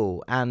lose the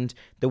ball. And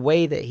the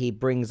way that he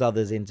brings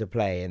others into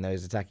play in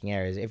those attacking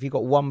areas, if you've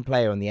got one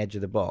player on the edge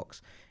of the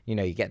box, you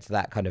know, you get to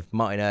that kind of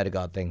Martin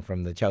Ødegaard thing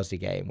from the Chelsea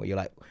game where you're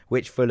like,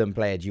 which Fulham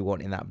player do you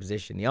want in that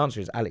position? The answer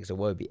is Alex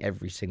Iwobi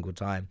every single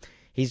time.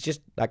 He's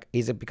just like,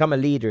 he's become a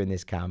leader in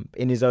this camp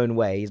in his own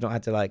way. He's not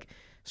had to like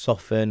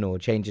soften or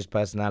change his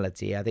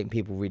personality. I think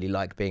people really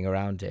like being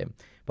around him.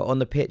 But on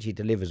the pitch, he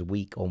delivers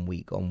week on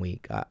week on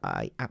week.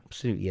 I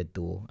absolutely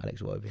adore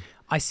Alex Iwobi.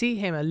 I see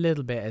him a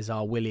little bit as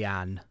our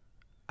Willian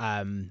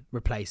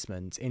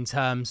replacement in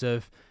terms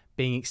of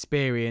being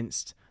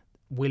experienced.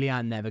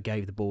 Willian never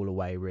gave the ball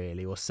away,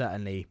 really, or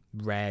certainly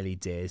rarely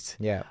did.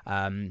 Yeah.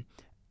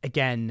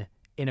 Again,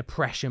 in a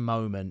pressure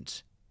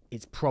moment,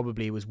 it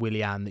probably was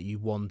Willian that you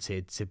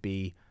wanted to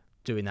be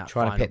doing that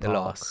trying final to pick the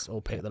lock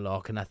or pick the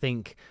lock, and I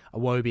think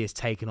Iwobi has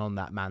taken on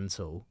that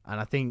mantle, and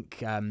I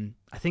think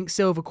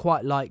Silva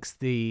quite likes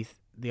the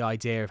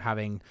idea of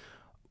having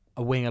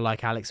a winger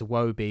like Alex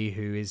Iwobi,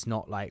 who is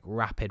not like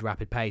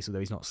rapid pace, although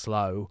he's not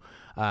slow,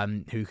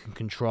 who can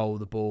control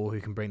the ball, who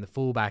can bring the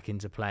fullback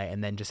into play,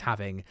 and then just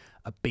having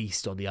a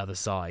beast on the other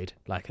side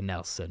like a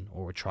Nelson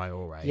or a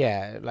Traore.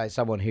 Yeah, like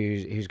someone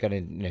who's going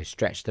to, you know,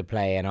 stretch the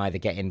play and either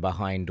get in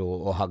behind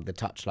or hug the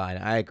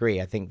touchline. I agree.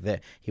 I think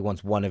that he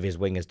wants one of his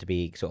wingers to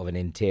be sort of an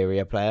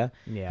interior player,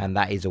 and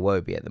that is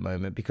Iwobi at the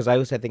moment, because I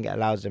also think it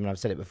allows him, and I've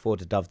said it before,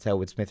 to dovetail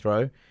with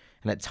Smith-Rowe.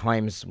 And at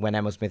times when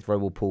Emile Smith-Rowe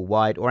will pull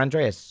wide, or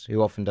Andreas,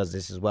 who often does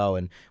this as well,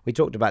 and we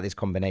talked about this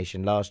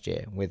combination last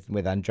year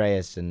with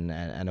Andreas and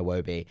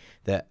Iwobi,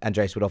 that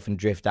Andreas would often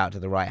drift out to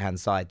the right-hand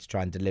side to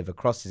try and deliver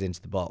crosses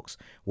into the box,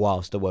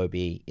 whilst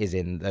Iwobi is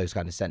in those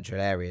kind of central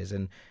areas.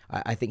 And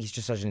I think he's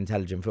just such an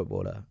intelligent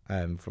footballer,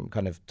 from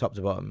kind of top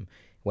to bottom.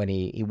 When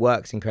he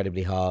works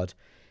incredibly hard,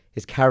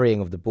 his carrying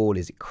of the ball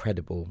is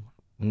incredible.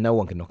 No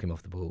one can knock him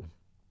off the ball.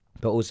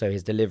 But also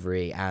his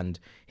delivery and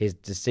his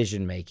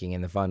decision-making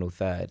in the final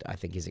third, I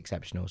think, is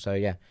exceptional. So,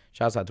 yeah,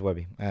 shouts out to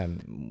Iwobi.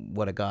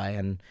 What a guy.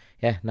 And,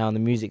 yeah, now on the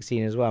music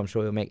scene as well, I'm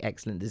sure he'll make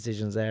excellent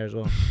decisions there as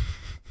well.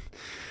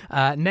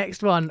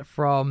 Next one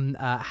from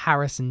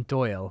Harrison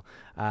Doyle.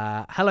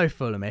 Hello,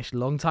 Fulhamish,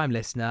 long-time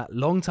listener,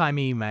 long-time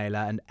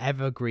emailer, and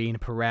evergreen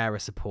Pereira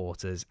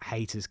supporters.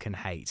 Haters can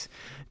hate.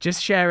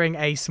 Just sharing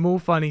a small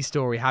funny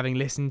story. Having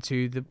listened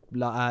to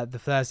the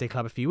Thursday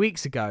Club a few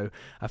weeks ago,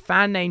 a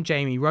fan named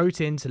Jamie wrote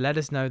in to let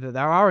us know that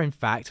there are, in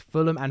fact,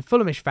 Fulham and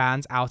Fulhamish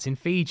fans out in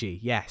Fiji.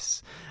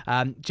 Yes.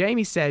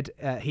 Jamie said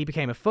he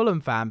became a Fulham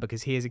fan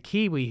because he is a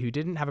Kiwi who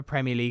didn't have a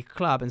Premier League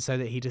club, and so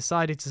that he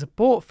decided to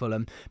support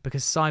Fulham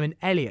because Simon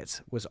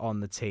Elliott was on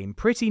the team.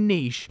 Pretty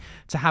niche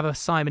to have a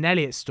Simon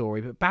Elliott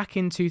story, but back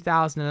in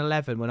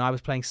 2011 when I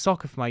was playing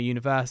soccer for my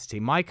university,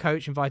 my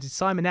coach invited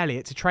Simon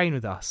Elliott to train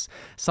with us.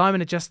 Simon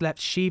had just left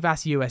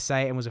Chivas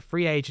USA and was a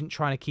free agent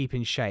trying to keep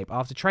in shape.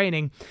 After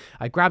training,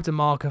 I grabbed a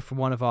marker from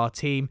one of our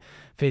team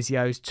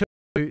physios, took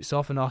boots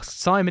off and asked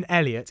Simon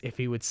Elliott if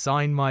he would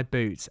sign my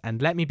boots,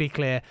 and let me be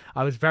clear,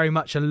 I was very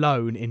much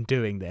alone in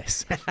doing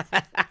this.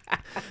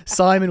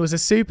 Simon was a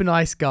super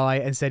nice guy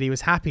and said he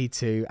was happy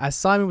to. As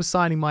Simon was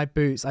signing my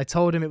boots, I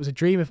told him it was a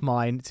dream of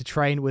mine to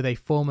train with a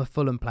former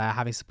Fulham player,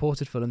 having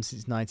supported Fulham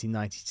since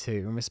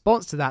 1992. In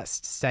response to that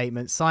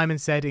statement, Simon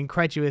said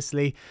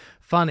incredulously,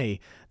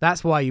 "Funny,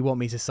 that's why you want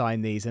me to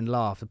sign these," and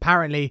laughed.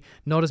 Apparently,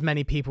 not as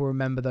many people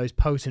remember those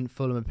potent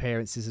Fulham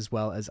appearances as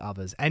well as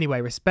others. Anyway,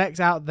 respect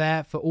out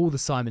there for all the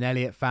Simon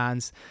Elliott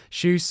fans.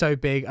 Shoes so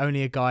big,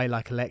 only a guy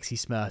like Alexi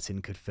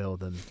Smertin could fill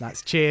them.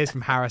 That's cheers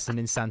from Harrison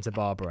in Santa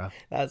Barbara.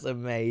 That's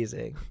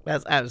amazing.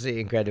 That's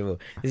absolutely incredible.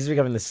 This is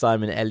becoming the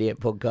Simon Elliott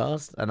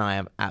podcast, and I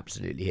am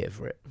absolutely here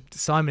for it.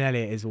 Simon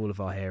Elliott is all of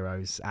our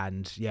heroes,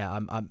 and yeah,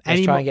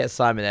 Let's try and get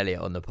Simon Elliott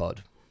on the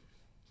pod.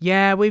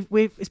 Yeah, we've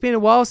it's been a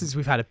while since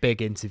we've had a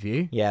big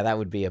interview. Yeah, that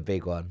would be a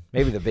big one.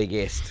 Maybe the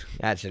biggest,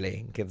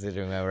 actually,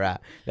 considering where we're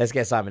at. Let's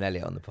get Simon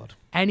Elliott on the pod.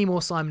 Any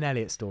more Simon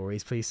Elliott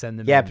stories, please send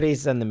them in. Yeah,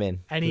 please send them in.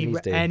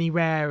 Any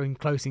rare and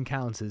close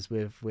encounters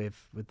with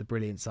the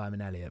brilliant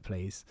Simon Elliott,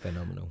 please.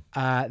 Phenomenal.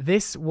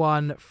 This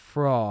one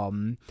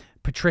from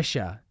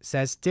Patricia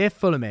says, "Dear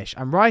Fulhamish,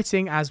 I'm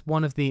writing as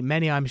one of the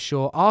many, I'm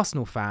sure,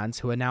 Arsenal fans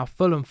who are now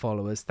Fulham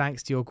followers,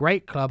 thanks to your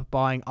great club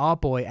buying our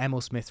boy Emile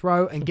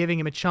Smith-Rowe and giving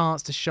him a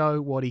chance to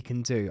show what he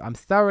can do. I'm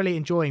thoroughly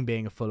enjoying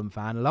being a Fulham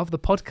fan, love the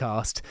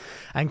podcast,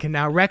 and can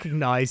now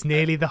recognise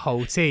nearly the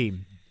whole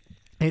team.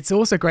 It's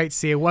also great to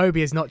see Iwobi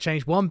has not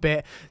changed one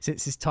bit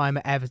since his time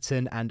at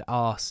Everton and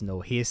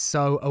Arsenal. He is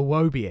so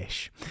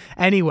Iwobi-ish.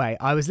 Anyway,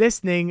 I was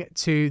listening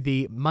to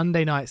the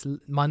Monday Night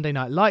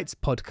Lights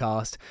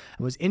podcast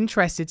and was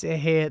interested to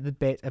hear the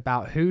bit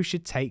about who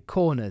should take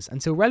corners.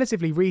 Until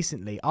relatively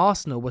recently,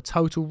 Arsenal were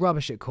total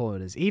rubbish at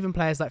corners. Even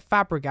players like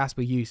Fabregas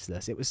were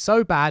useless. It was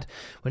so bad,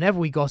 whenever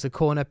we got a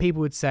corner,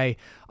 people would say,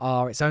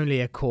 "Oh, it's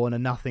only a corner,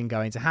 nothing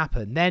going to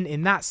happen." Then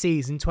in that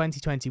season,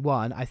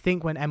 2021, I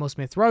think when Emile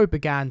Smith-Rowe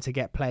began to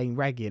get playing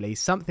regularly,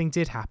 something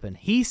did happen.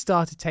 He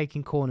started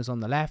taking corners on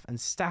the left and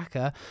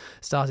Stacker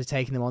started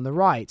taking them on the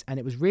right, and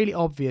it was really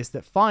obvious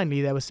that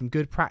finally there was some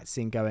good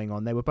practicing going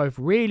on. They were both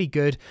really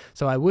good,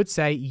 so I would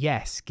say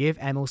yes, give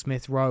Emile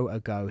Smith-Rowe a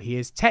go. He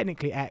is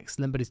technically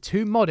excellent but is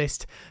too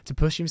modest to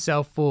push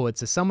himself forward,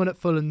 so someone at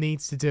Fulham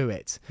needs to do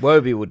it.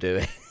 Iwobi will do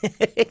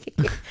it.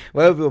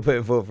 Iwobi will put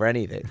him forward for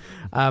anything.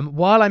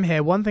 While I'm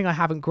here, one thing I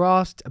haven't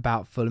grasped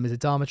about Fulham is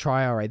Adama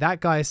Traore. That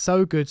guy is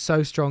so good,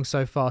 so strong,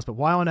 so fast, but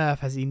why on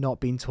earth has he not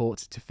been taught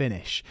to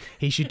finish?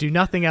 He should do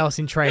nothing else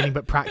in training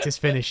but practice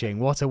finishing.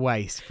 What a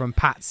waste. From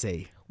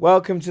Patsy.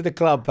 Welcome to the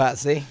club,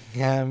 Patsy.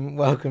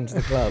 Welcome to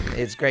the club.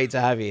 It's great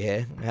to have you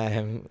here.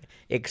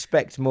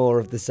 Expect more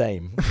of the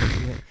same.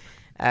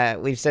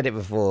 We've said it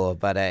before,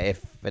 but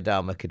if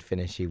Adama could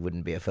finish, he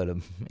wouldn't be at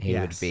Fulham. He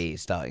would be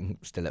starting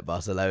still at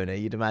Barcelona,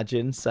 you'd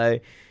imagine. So,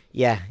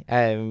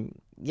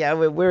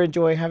 we're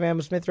enjoying having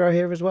Emile Smith-Rowe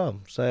here as well.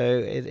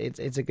 So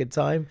it's a good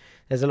time.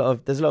 There's a lot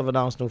of an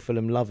Arsenal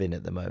Fulham love in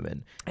at the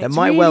moment. That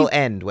might well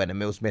end when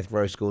Emile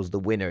Smith-Rowe scores the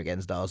winner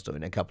against Arsenal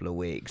in a couple of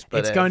weeks. But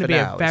it's going to be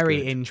a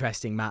very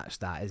interesting match,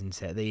 that, isn't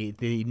it?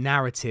 The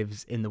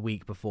narratives in the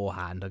week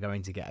beforehand are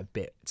going to get a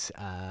bit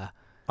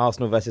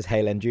Arsenal versus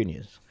Haaland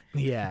Juniors.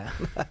 Yeah,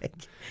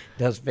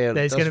 does feel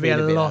there's going to be a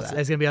lot. Like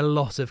there's going to be a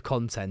lot of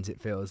content. It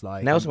feels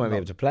like Nelson won't be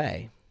able to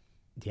play.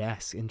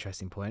 Yes,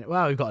 interesting point.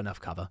 Well, we've got enough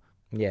cover.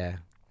 Yeah.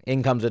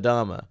 In comes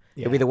Adama.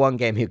 Yeah. It'll be the one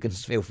game who can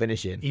still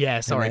finish in.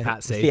 Yeah, sorry,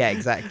 Patsy. Yeah,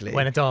 exactly.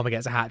 When Adama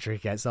gets a hat-trick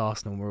against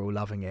Arsenal, we're all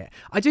loving it.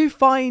 I do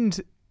find...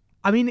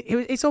 I mean,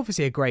 it's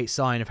obviously a great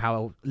sign of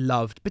how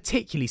loved,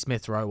 particularly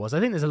Smith-Rowe was.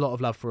 I think there's a lot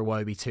of love for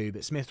Iwobi too,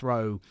 but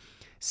Smith-Rowe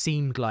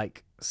seemed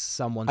like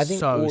someone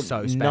so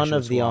special. None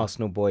of the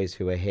Arsenal boys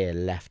who were here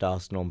left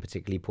Arsenal on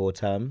particularly poor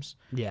terms.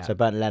 Yeah. So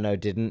Bernd Leno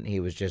didn't. He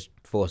was just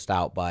forced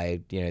out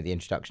by, the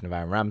introduction of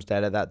Aaron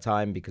Ramsdale at that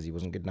time because he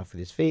wasn't good enough with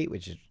his feet,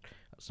 which is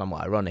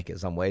somewhat ironic in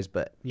some ways,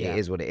 but it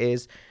is what it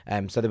is.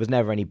 So there was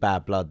never any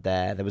bad blood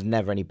there. There was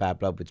never any bad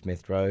blood with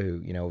Smith-Rowe,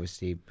 who,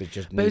 obviously was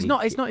just... But it's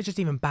not just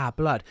even bad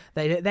blood.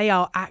 They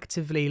are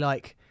actively,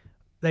 like...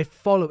 They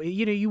follow,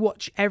 you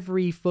watch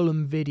every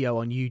Fulham video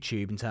on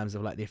YouTube in terms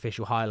of like the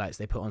official highlights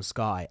they put on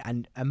Sky,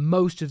 and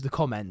most of the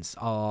comments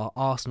are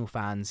Arsenal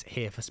fans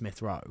here for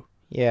Smith-Rowe.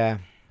 Yeah.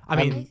 I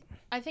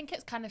think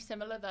it's kind of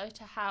similar though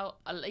to how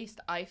at least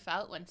I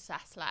felt when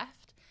Sass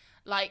left.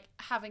 Like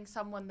having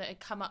someone that had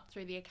come up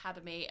through the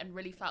academy and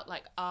really felt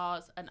like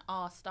our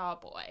star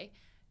boy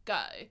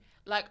go.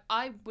 Like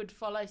I would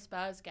follow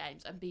Spurs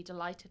games and be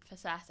delighted for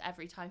Sass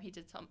every time he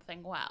did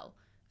something well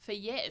for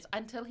years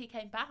until he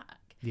came back.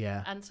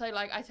 Yeah. And so,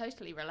 like, I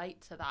totally relate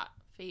to that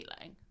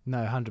feeling. No,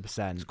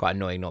 100%. It's quite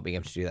annoying not being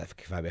able to do that for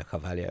Fabio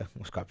Carvalho. I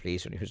was quite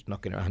pleased when he was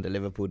knocking around at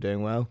Liverpool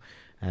doing well.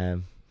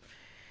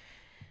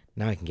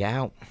 Now he can get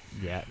out.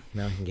 Yeah.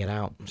 Now he can get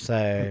out.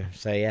 So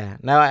yeah.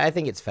 No, I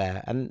think it's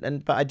fair.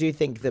 But I do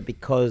think that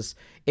because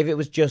if it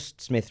was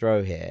just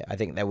Smith-Rowe here, I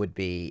think there would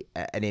be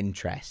an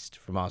interest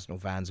from Arsenal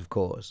fans, of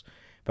course.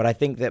 But I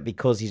think that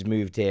because he's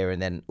moved here and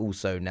then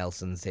also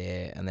Nelson's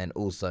here and then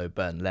also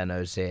Bernd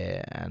Leno's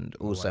here and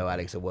also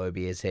Alex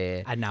Iwobi is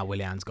here. And now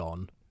Willian's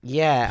gone.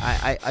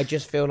 Yeah, I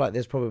just feel like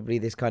there's probably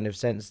this kind of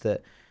sense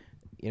that,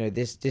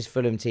 this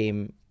Fulham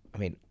team, I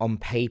mean, on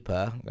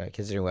paper,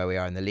 considering where we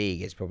are in the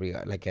league, it's probably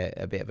like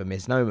a bit of a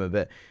misnomer.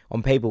 But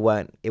on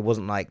paper, it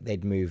wasn't like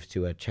they'd moved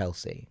to a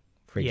Chelsea,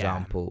 for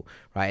example,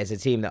 right? It's a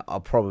team that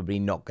are probably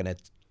not going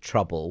to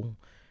trouble,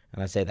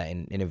 and I say that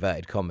in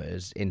inverted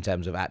commas, in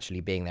terms of actually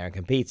being there and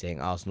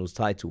competing, Arsenal's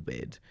title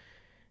bid.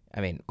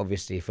 I mean,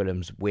 obviously,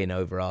 Fulham's win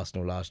over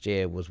Arsenal last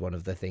year was one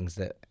of the things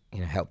that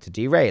helped to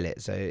derail it.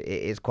 So it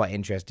is quite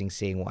interesting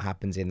seeing what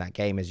happens in that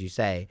game, as you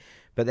say.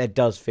 But there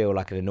does feel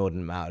like an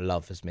inordinate amount of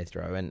love for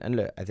Smith-Rowe. And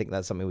look, I think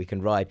that's something we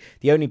can ride.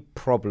 The only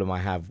problem I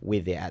have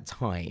with it at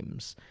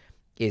times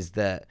is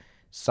that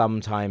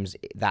sometimes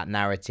that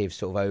narrative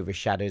sort of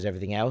overshadows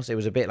everything else. It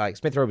was a bit like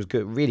Smith-Rowe was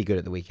good, really good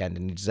at the weekend,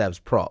 and he deserves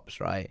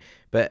props, right?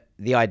 But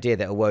the idea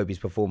that Iwobi's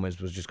performance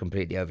was just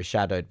completely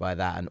overshadowed by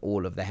that, and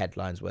all of the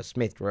headlines were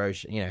Smith-Rowe,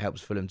 helps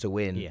Fulham to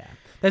win. Yeah,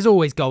 there's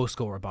always goal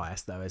scorer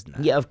bias, though, isn't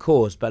there? Yeah, of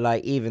course. But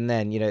like even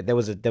then, there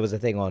was a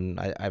thing on.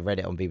 I read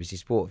it on BBC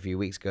Sport a few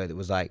weeks ago that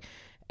was like,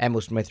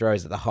 Emile Smith-Rowe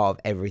is at the heart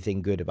of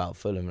everything good about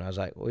Fulham, and I was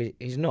like, well,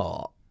 he's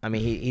not. I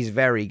mean, he's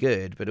very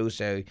good, but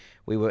also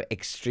we were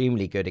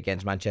extremely good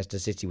against Manchester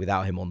City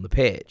without him on the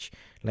pitch.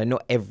 Like,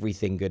 not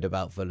everything good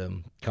about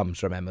Fulham comes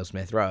from Emile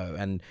Smith-Rowe,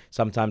 and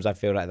sometimes I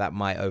feel like that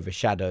might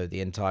overshadow the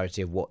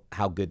entirety of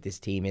how good this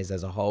team is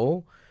as a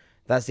whole.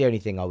 That's the only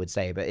thing I would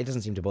say, but it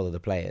doesn't seem to bother the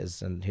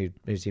players, and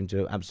who seem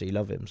to absolutely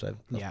love him. So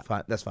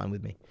that's fine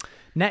with me.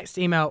 Next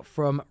email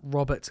from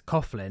Robert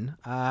Coughlin.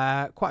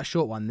 Quite a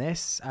short one,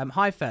 this.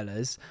 Hi,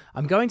 fellas.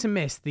 I'm going to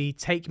miss the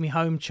Take Me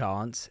Home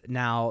chant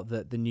now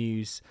that the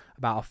news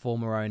about our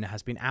former owner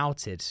has been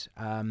outed.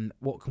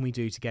 What can we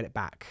do to get it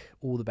back?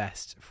 All the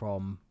best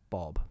from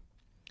Bob.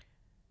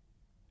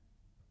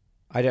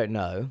 I don't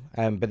know,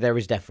 but there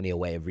is definitely a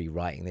way of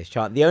rewriting this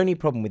chant. The only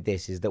problem with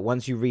this is that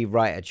once you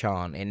rewrite a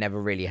chant, it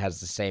never really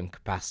has the same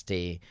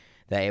capacity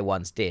that it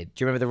once did.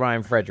 Do you remember the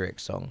Ryan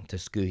Fredericks song, To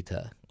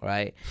Scooter,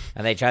 right?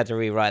 And they tried to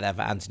rewrite that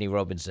for Anthony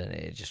Robinson,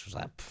 and it just was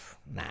like,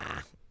 nah,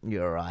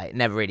 you're all right. It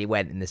never really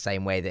went in the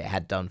same way that it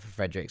had done for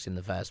Fredericks in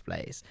the first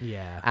place.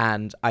 Yeah.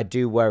 And I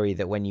do worry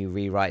that when you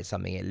rewrite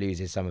something, it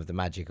loses some of the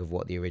magic of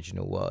what the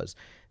original was.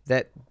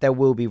 That there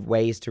will be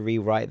ways to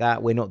rewrite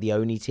that. We're not the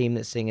only team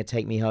that sing a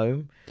Take Me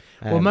Home.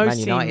 Well, most Man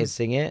United teams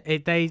sing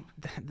it.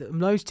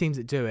 Most teams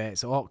that do it,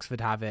 so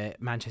Oxford have it,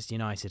 Manchester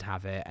United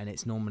have it, and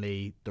it's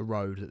normally the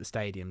road that the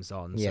stadium's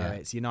on. Yeah. So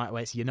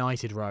it's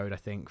United Road, I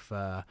think,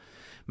 for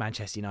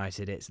Manchester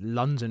United. It's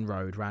London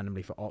Road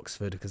randomly for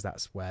Oxford, because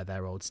that's where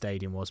their old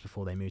stadium was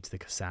before they moved to the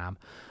Kassam.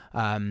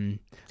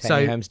 Take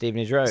Me Home,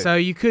 Stevenage Road. So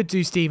you could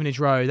do Stevenage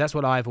Road. That's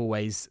what I've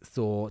always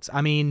thought.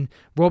 I mean,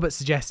 Robert's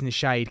suggesting the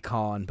Shade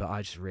Khan, but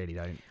I just really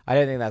don't. I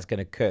don't think that's going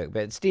to cook,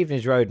 but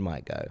Stevenage Road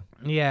might go.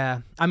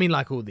 Yeah, I mean,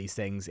 like all these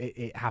things,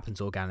 it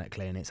happens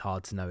organically, and it's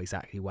hard to know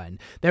exactly when.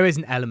 There is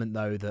an element,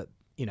 though, that,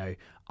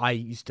 I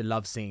used to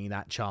love singing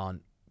that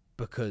chant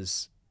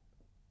because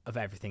of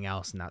everything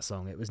else in that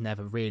song. It was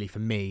never really, for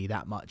me,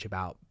 that much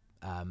about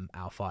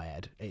Al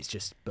Fayed. It's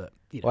just, but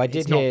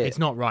it's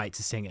not right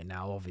to sing it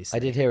now, obviously. I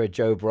did hear a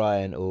Joe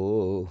Bryan,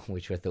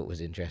 which I thought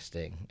was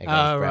interesting.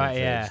 Oh, right,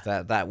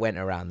 yeah. That went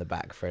around the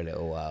back for a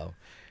little while,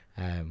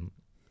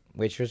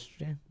 which was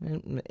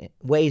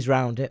ways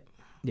round it.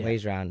 Yeah.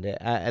 Ways around it.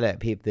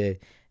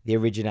 The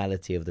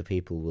originality of the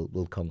people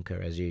will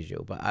conquer as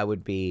usual. But I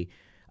would be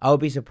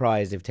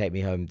surprised if Take Me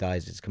Home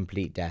dies its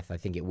complete death. I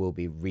think it will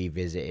be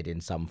revisited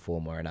in some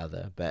form or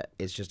another. But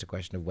it's just a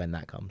question of when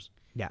that comes.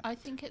 Yeah. I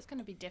think it's going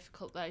to be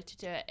difficult, though, to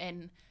do it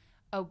in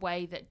a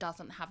way that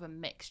doesn't have a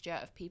mixture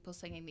of people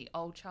singing the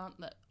old chant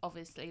that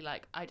obviously,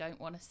 like, I don't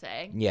want to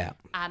sing. Yeah.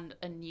 And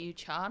a new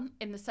chant.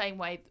 In the same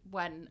way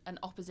when an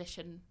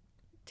opposition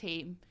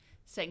team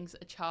sings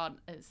a chant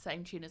at the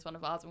same tune as one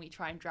of ours and we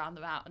try and drown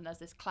them out and there's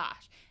this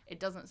clash, it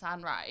doesn't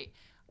sound right.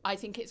 I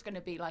think it's going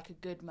to be like a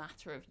good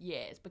matter of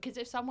years, because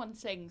if someone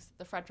sings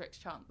the Fredericks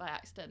chant by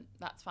accident,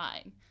 that's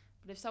fine.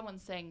 But if someone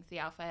sings the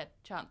Al Fayed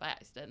chant by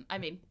accident, I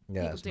mean,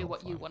 people do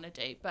what you want to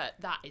do, but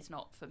that is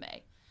not for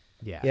me.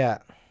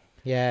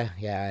 Yeah,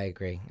 I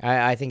agree.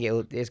 I think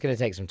it's going to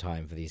take some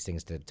time for these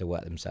things to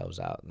work themselves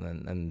out,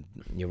 and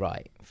you're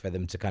right, for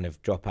them to kind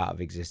of drop out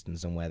of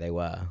existence on where they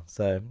were.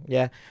 So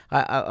yeah,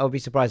 I'll be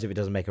surprised if it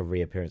doesn't make a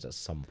reappearance at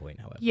some point.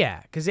 However,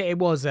 yeah, because it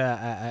was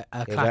a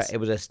classic. It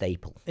was a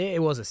staple.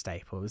 It was a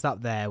staple. It was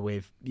up there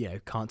with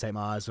Can't Take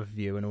My Eyes Off of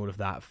You and all of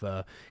that,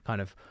 for kind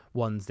of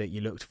ones that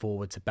you looked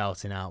forward to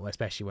belting out,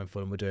 especially when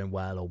Fulham were doing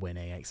well or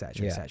winning,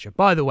 etc., etc.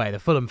 By the way, the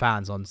Fulham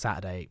fans on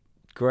Saturday,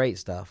 great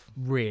stuff.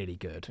 Really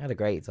good. Had a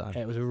great time.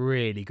 It was a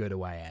really good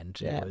away end.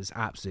 Yeah. It was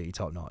absolutely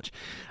top notch.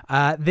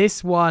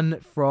 This one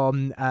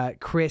from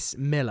Chris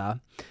Miller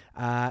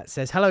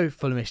says, hello,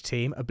 Fulhamish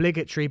team.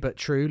 Obligatory but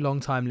true.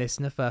 Long-time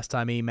listener,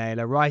 first-time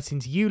emailer. Writing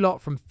to you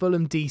lot from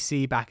Fulham,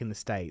 DC, back in the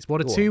States.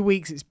 What a 2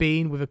 weeks it's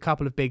been, with a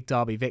couple of big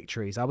derby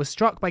victories. I was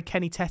struck by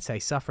Kenny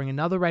Tete suffering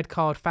another red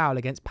card foul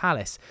against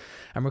Palace,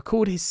 and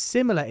recalled his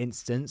similar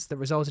instance that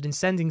resulted in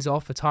sendings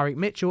off for Tyreek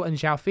Mitchell and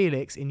João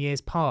Felix in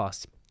years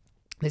past.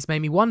 This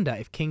made me wonder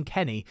if King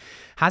Kenny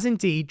has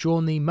indeed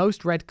drawn the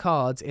most red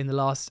cards in the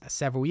last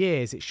several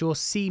years. It sure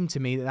seemed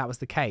to me that was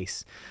the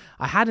case.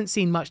 I hadn't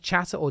seen much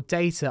chatter or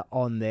data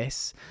on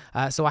this,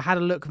 so I had a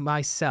look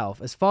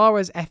myself, as far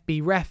as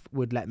FB Ref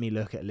would let me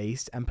look at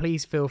least, and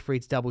please feel free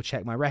to double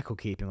check my record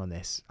keeping on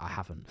this. I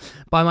haven't.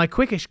 By my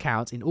quickish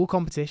count, in all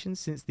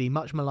competitions since the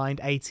much maligned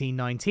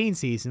 18-19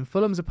 season,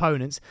 Fulham's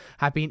opponents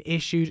have been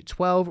issued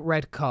 12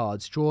 red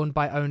cards, drawn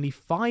by only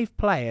 5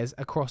 players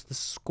across the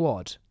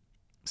squad.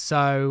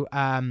 So,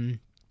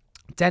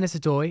 Dennis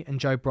Adoy and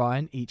Joe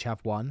Bryan each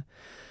have 1.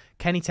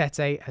 Kenny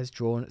Tete has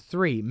drawn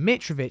 3.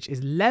 Mitrovic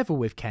is level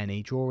with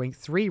Kenny, drawing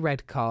 3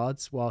 red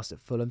cards whilst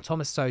at Fulham.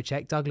 Thomas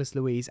Souček, Douglas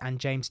Luiz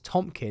and James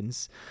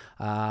Tompkins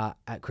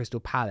at Crystal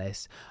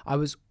Palace. I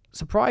was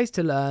surprised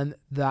to learn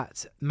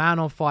that man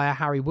on fire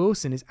Harry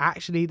Wilson is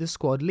actually the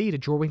squad leader,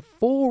 drawing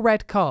 4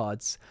 red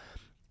cards.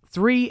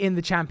 3 in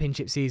the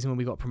championship season when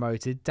we got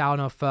promoted.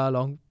 Downer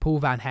Furlong, Paul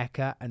Van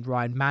Hecke and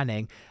Ryan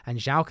Manning, and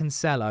João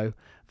Cancelo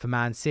for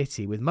Man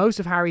City. With most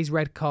of Harry's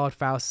red card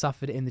fouls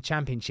suffered in the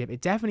championship, it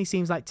definitely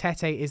seems like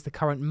Tete is the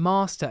current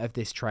master of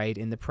this trade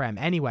in the Prem.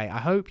 Anyway, I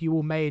hope you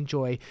all may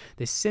enjoy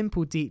this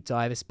simple deep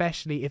dive,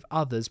 especially if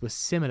others were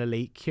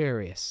similarly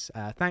curious.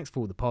 Thanks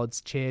for all the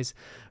pods. Cheers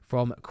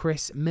from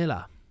Chris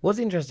Miller. What's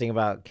interesting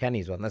about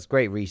Kenny's one, that's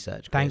great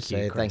research, Chris. Thank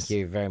you, Chris. Thank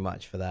you very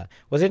much for that.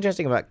 What's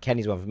interesting about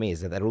Kenny's one for me is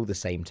that they're all the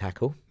same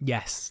tackle.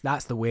 Yes,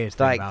 that's the weird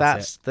thing about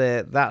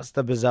that's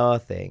the bizarre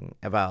thing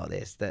about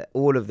this, that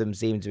all of them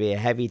seem to be a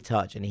heavy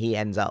touch and he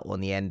ends up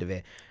on the end of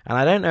it. And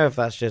I don't know if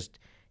that's just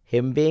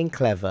him being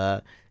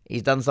clever.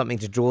 He's done something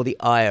to draw the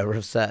ire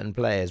of certain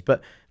players.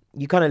 But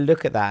you kind of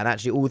look at that and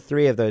actually all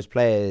three of those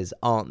players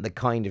aren't the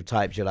kind of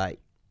types you're like,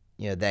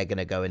 they're going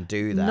to go and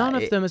do that. None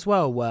of them as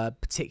well were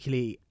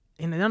particularly...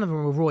 none of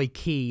them were Roy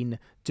Keane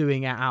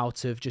doing it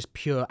out of just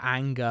pure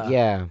anger.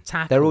 Yeah,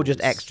 tackles. They're all just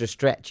extra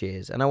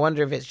stretches. And I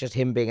wonder if it's just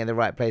him being in the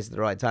right place at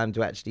the right time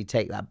to actually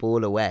take that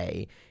ball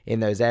away in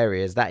those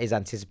areas. That is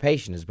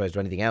anticipation as opposed to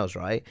anything else,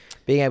 right?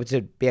 Being able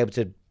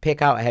to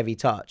pick out a heavy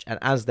touch and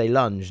as they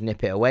lunge,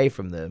 nip it away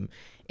from them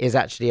is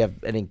actually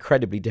an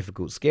incredibly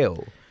difficult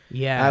skill.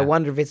 Yeah. I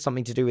wonder if it's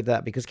something to do with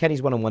that, because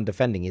Kenny's one-on-one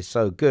defending is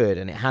so good,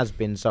 and it has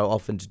been so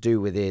often to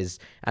do with his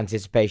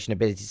anticipation,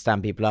 ability to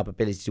stand people up,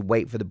 ability to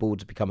wait for the ball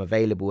to become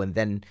available and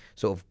then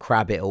sort of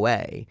crab it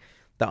away,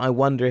 that I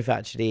wonder if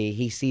actually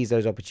he sees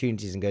those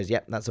opportunities and goes,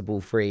 yep, that's a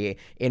ball free,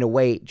 in a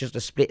way just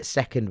a split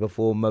second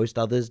before most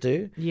others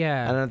do.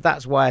 Yeah. And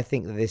that's why I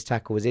think that this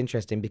tackle was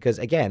interesting, because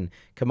again,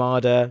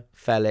 Kamada,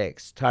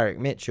 Felix, Tyrick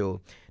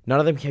Mitchell,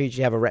 none of them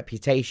usually have a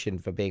reputation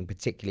for being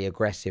particularly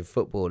aggressive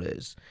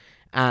footballers.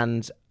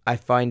 And I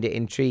find it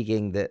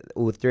intriguing that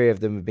all three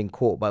of them have been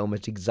caught by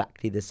almost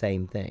exactly the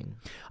same thing.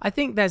 I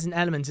think there's an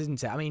element,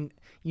 isn't it? I mean,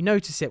 you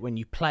notice it when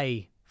you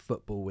play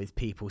football with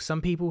people.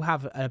 Some people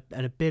have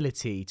an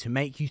ability to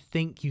make you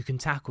think you can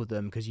tackle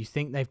them because you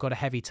think they've got a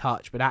heavy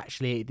touch, but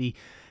actually the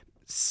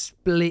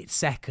split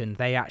second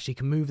they actually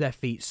can move their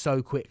feet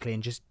so quickly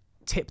and just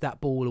tip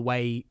that ball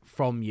away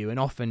from you. And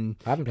often...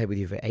 I haven't played with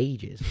you for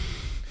ages.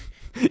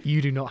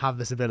 You do not have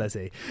this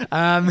ability.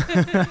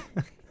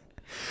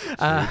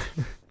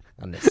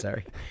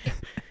 Unnecessary.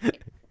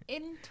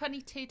 In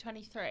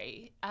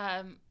 22-23,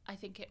 I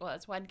think it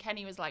was, when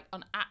Kenny was like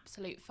on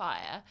absolute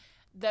fire,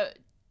 the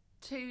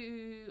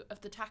two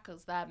of the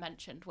tackles there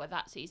mentioned were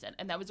that season,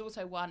 and there was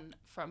also one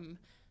from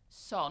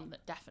Son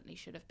that definitely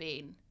should have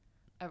been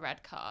a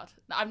red card.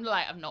 I'm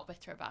not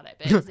bitter about it,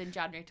 but it was in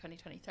January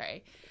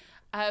 2023.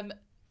 And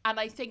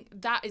I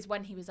think that is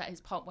when he was at his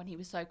pomp, when he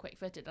was so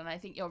quick-footed. And I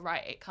think you're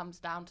right, it comes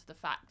down to the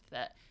fact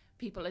that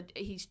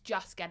he's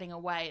just getting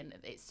away, and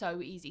it's so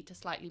easy to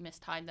slightly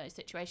mistime those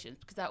situations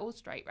because they're all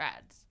straight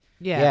reds.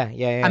 Yeah.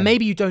 And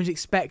maybe you don't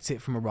expect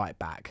it from a right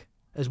back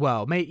as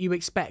well. Maybe you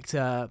expect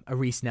a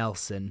Reece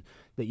Nelson,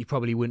 that you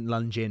probably wouldn't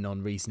lunge in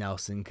on Reece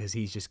Nelson because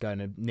he's just going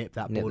to nip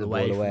that ball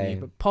away from you.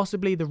 But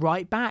possibly the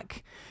right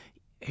back,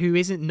 who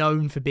isn't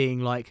known for being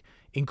like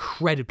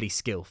incredibly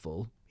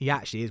skillful. He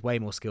actually is way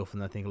more skillful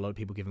than I think a lot of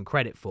people give him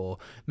credit for.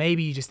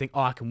 Maybe you just think,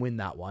 I can win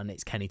that one.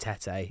 It's Kenny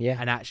Tete. Yeah.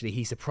 And actually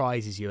he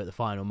surprises you at the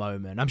final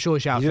moment. I'm sure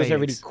João Felix... He's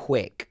also really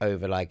quick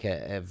over like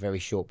a very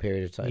short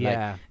period of time.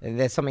 Yeah. Like,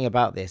 there's something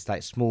about this,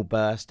 like small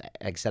burst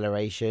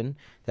acceleration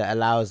that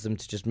allows them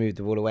to just move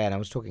the ball away. And I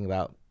was talking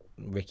about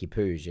Ricky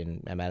Puig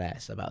in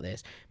MLS about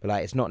this, but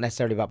like it's not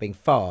necessarily about being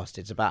fast.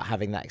 It's about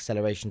having that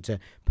acceleration to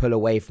pull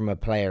away from a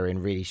player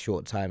in really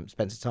short time,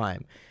 spent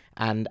time.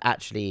 And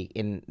actually,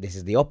 this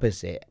is the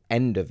opposite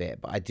end of it.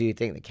 But I do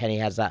think that Kenny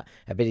has that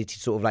ability to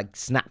sort of like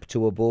snap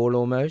to a ball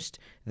almost,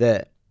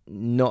 that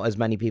not as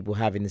many people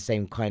have in the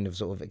same kind of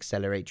sort of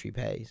acceleratory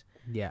pace.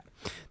 Yeah.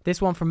 This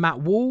one from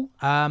Matt Wall.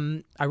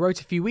 I wrote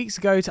a few weeks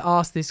ago to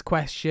ask this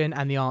question,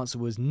 and the answer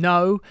was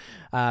no.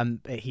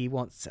 But he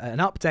wants an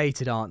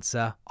updated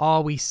answer.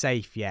 Are we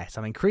safe yet?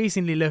 I'm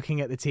increasingly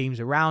looking at the teams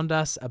around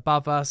us,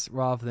 above us,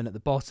 rather than at the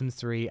bottom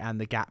three and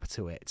the gap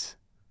to it.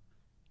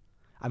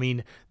 I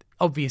mean...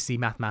 obviously,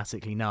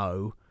 mathematically,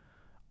 no.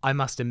 I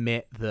must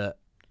admit that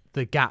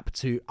the gap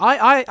to...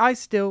 I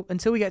still,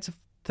 until we get to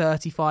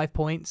 35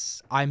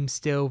 points, I'm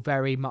still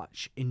very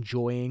much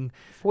enjoying...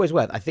 For what it's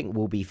worth, I think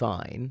we'll be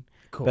fine.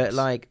 Of course. But,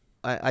 like,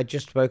 I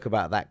just spoke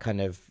about that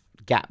kind of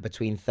gap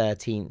between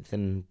 13th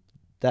and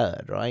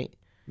 3rd, right?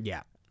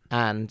 Yeah.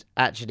 And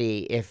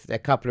actually, if a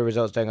couple of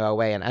results don't go our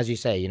way, and as you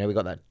say, we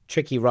got that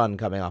tricky run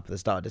coming up at the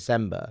start of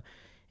December...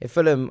 If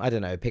Fulham, I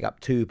don't know, pick up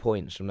 2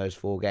 points from those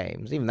 4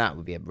 games, even that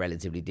would be a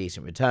relatively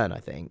decent return, I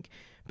think.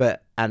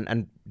 But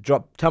and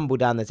tumble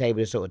down the table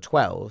to sort of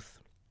 12th,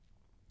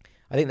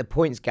 I think the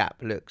points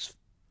gap looks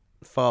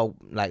far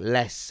like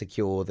less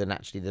secure than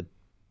actually the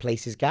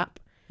places gap,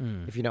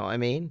 if you know what I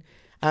mean.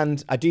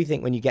 And I do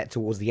think when you get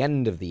towards the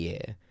end of the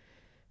year,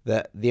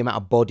 that the amount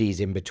of bodies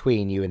in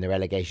between you and the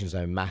relegation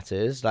zone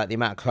matters, like the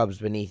amount of clubs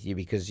beneath you,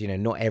 because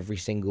not every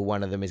single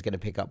one of them is going to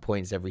pick up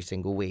points every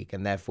single week,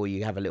 and therefore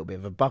you have a little bit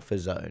of a buffer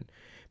zone.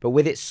 But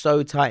with it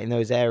so tight in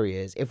those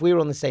areas, if we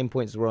were on the same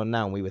points as we're on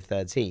now and we were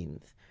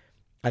 13th,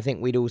 I think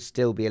we'd all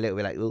still be a little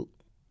bit like, ugh,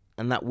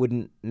 and that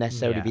wouldn't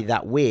necessarily be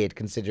that weird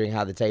considering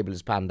how the table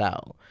has panned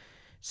out.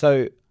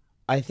 So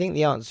I think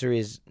the answer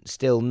is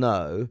still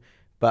no,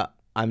 but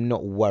I'm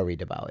not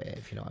worried about it,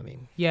 if you know what I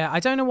mean. Yeah, I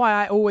don't know why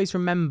I always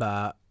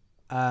remember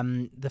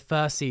the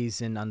first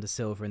season under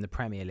Silver in the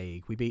Premier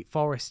League, we beat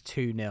Forest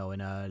 2-0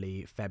 in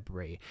early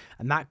February,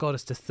 and that got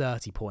us to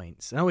 30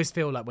 points. And I always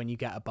feel like when you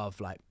get above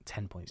like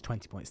 10 points,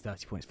 20 points,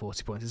 30 points,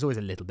 40 points, there's always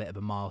a little bit of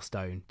a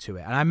milestone to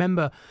it. And I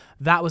remember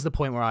that was the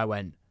point where I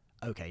went,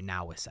 okay,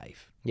 now we're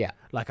safe. Yeah.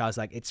 Like, I was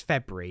like, it's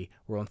February,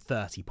 we're on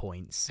 30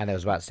 points. And there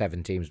was about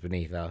 7 teams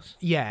beneath us.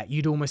 Yeah,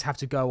 you'd almost have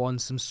to go on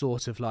some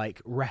sort of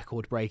like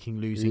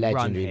record-breaking Legendary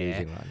run here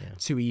losing run, yeah,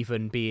 to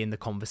even be in the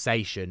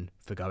conversation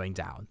for going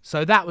down.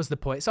 So that was the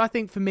point. So I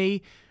think for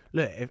me,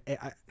 look,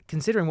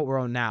 considering what we're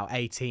on now,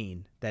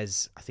 18,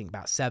 there's, I think,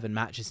 about 7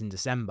 matches in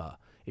December.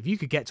 If you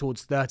could get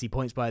towards 30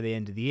 points by the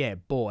end of the year,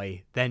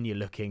 boy, then you're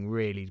looking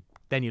really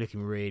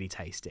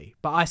tasty.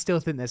 But I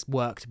still think there's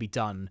work to be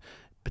done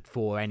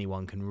before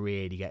anyone can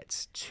really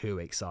get too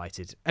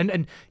excited.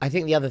 And I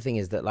think the other thing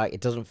is that, like,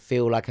 it doesn't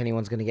feel like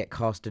anyone's going to get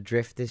cast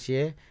adrift this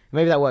year.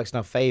 Maybe that works in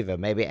our favour.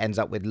 Maybe it ends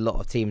up with a lot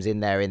of teams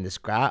in there in the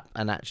scrap,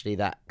 and actually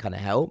that kind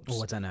of helps.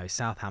 Oh, I don't know.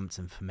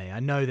 Southampton for me.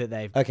 I know that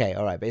they've... Okay,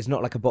 all right, but it's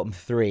not like a bottom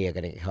 3 are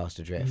going to get cast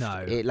adrift.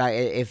 No.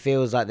 It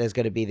feels like there's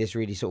going to be this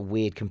really sort of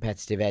weird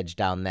competitive edge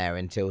down there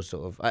until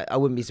sort of... I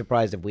wouldn't be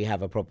surprised if we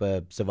have a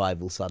proper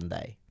survival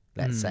Sunday,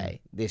 let's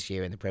say, this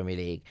year in the Premier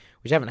League,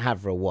 which I haven't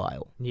had for a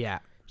while. Yeah.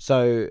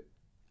 So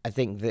I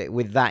think that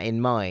with that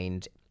in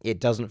mind, it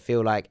doesn't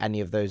feel like any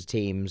of those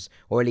teams,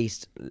 or at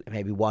least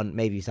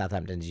maybe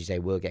Southampton, as you say,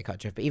 will get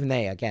cut off. But even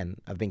they, again,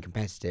 have been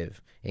competitive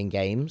in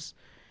games.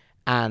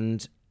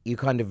 And you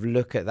kind of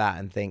look at that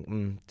and think,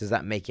 does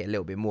that make it a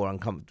little bit more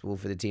uncomfortable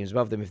for the teams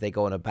above them? If they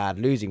go on a bad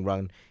losing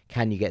run,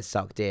 can you get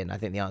sucked in? I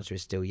think the answer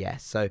is still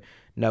yes. So,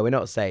 no, we're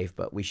not safe,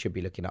 but we should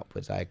be looking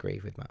upwards. I agree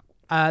with Matt.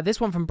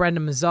 This one from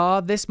Brendan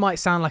Mazar. This might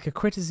sound like a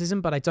criticism,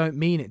 but I don't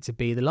mean it to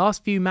be. The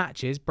last few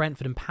matches,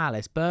 Brentford and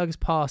Palace, Berge's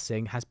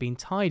passing has been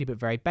tidy but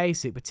very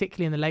basic,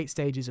 particularly in the late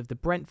stages of the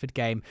Brentford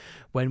game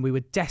when we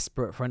were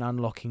desperate for an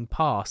unlocking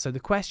pass. So the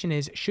question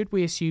is, should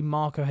we assume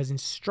Marco has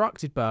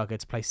instructed Berge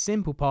to play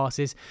simple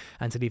passes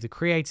and to leave the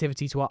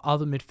creativity to our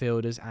other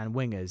midfielders and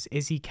wingers?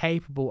 Is he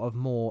capable of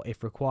more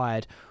if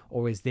required,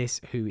 or is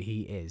this who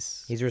he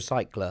is? He's a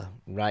recycler,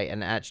 right?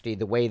 And actually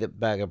the way that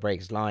Berge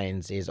breaks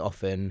lines is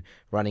often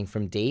running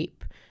from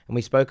deep. And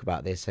we spoke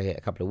about this a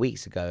couple of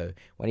weeks ago.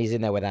 When he's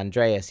in there with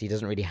Andreas, he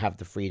doesn't really have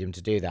the freedom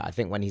to do that. I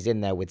think when he's in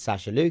there with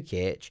Sasha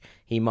Lukic,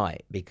 he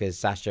might, because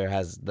Sasha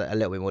has a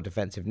little bit more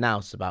defensive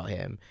nous about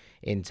him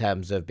in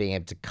terms of being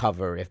able to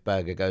cover if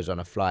Berge goes on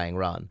a flying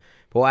run.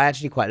 But what I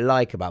actually quite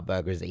like about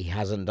Berge is that he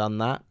hasn't done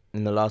that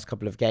in the last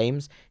couple of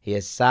games. He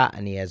has sat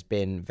and he has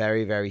been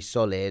very, very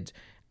solid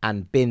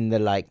and been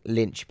the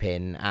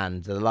linchpin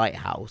and the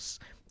lighthouse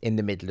in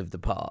the middle of the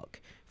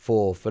park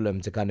for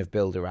Fulham to kind of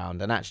build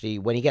around. And actually,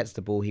 when he gets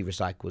the ball, he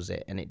recycles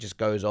it and it just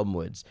goes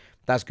onwards.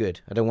 That's good.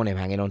 I don't want him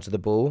hanging onto the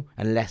ball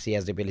unless he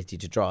has the ability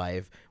to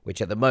drive,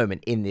 which at the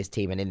moment in this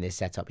team and in this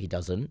setup, he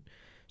doesn't.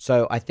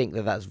 So I think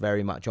that that's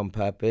very much on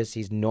purpose.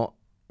 He's not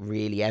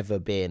really ever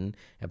been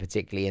a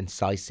particularly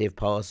incisive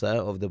passer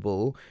of the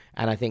ball.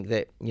 And I think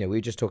that, we were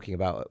just talking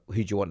about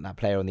who do you want that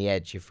player on the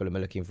edge if Fulham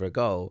are looking for a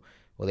goal.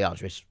 Well, the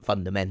answer is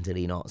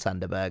fundamentally not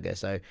Sander Berge.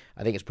 So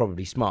I think it's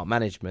probably smart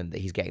management that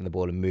he's getting the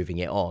ball and moving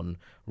it on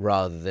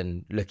rather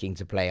than looking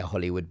to play a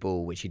Hollywood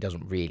ball, which he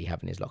doesn't really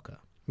have in his locker.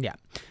 Yeah.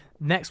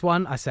 Next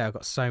one, I've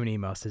got so many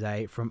emails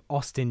today from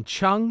Austin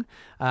Chung.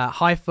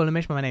 Hi,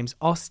 Fulhamish. My name's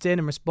Austin.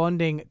 I'm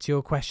responding to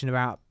your question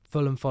about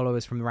Fulham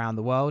followers from around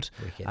the world.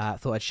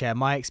 Thought I'd share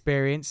my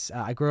experience.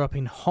 I grew up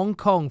in Hong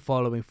Kong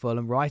following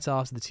Fulham right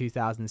after the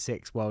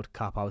 2006 World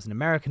Cup. I was an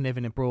American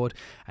living abroad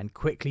and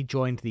quickly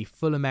joined the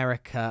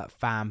Fulhamerica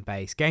fan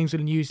base. Games were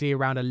usually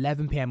around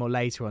 11 p.m. or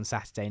later on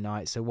Saturday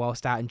night, so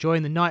whilst out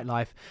enjoying the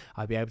nightlife,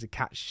 I'd be able to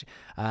catch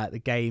the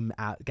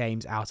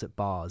games out at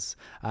bars.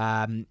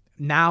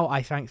 Now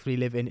I thankfully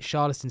live in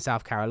Charleston,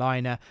 South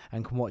Carolina,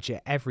 and can watch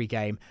it every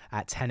game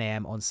at 10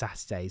 a.m. on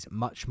Saturdays.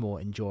 Much more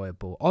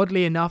enjoyable.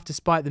 Oddly enough,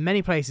 despite the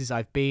many places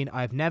I've been,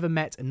 I've never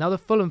met another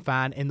Fulham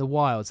fan in the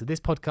wild. So this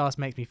podcast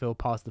makes me feel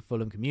part of the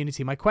Fulham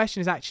community. My question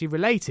is actually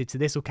related to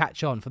This Will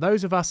Catch On. For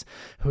those of us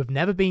who have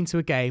never been to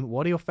a game,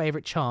 what are your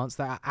favourite chants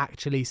that are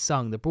actually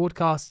sung? The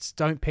broadcasts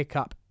don't pick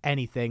up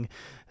anything,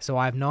 so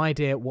I have no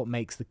idea what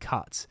makes the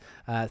cut.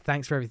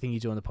 Thanks for everything you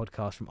do on the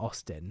podcast, from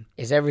Austin.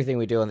 It's everything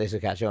we do on This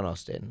Will Catch On,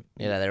 Austin.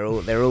 They're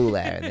all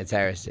there in the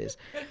terraces.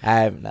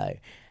 No,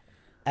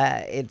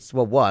 it's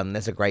one.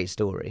 That's a great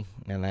story,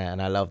 and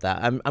I love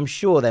that. I'm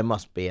sure there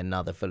must be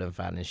another Fulham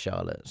fan in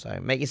Charlotte. So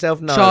make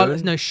yourself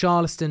known.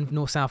 Charleston,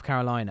 North South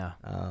Carolina.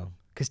 Oh,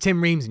 because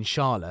Tim Ream's in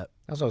Charlotte.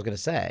 That's what I was going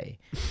to say.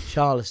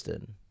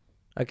 Charleston.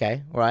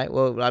 Okay, all right.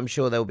 Well, I'm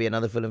sure there will be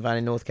another Fulham fan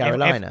in North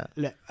Carolina.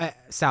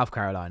 South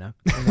Carolina.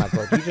 Oh my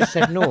God, you just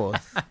said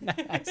North. No,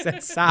 I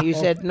said South. You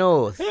said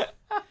North.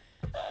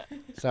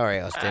 Sorry,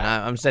 Austin.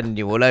 I'm sending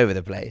you all over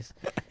the place.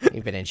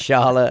 You've been in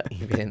Charlotte.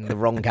 You've been in the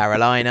wrong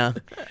Carolina.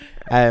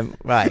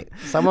 Right.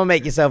 Someone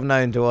make yourself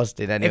known to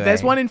Austin anyway. If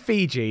there's one in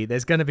Fiji,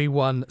 there's going to be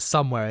one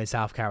somewhere in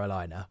South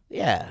Carolina.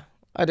 Yeah,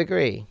 I'd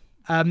agree.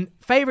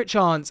 Favourite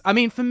chants? I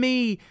mean, for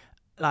me,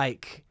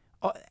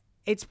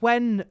 it's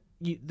when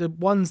the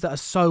ones that are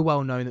so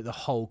well known that the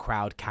whole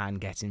crowd can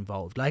get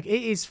involved. Like,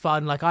 it is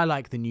fun. Like, I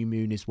like the New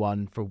Moon is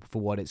one for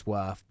what it's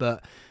worth,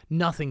 but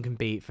nothing can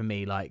beat for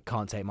me like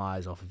Can't Take My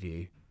Eyes Off of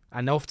You.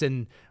 And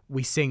often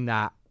we sing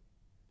that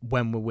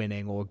when we're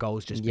winning or a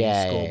goal's just being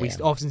scored. We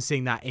often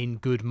sing that in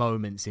good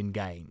moments in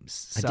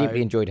games. I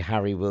deeply enjoyed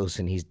Harry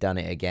Wilson. He's done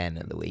it again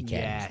at the weekend.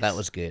 Yes. That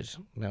was good.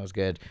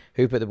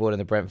 Who put the ball in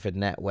the Brentford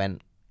net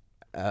went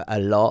a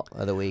lot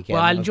of the weekend.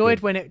 Well, I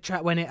enjoyed when it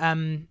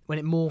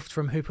morphed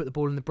from who put the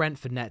ball in the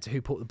Brentford net to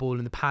who put the ball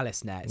in the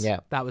Palace net. Yeah,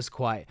 that was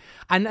quite.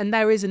 And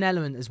there is an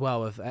element as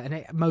well of, and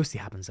it mostly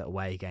happens at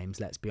away games.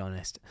 Let's be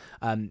honest.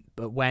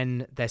 But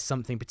when there's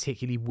something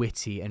particularly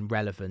witty and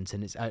relevant,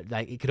 and it's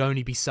like it could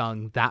only be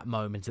sung that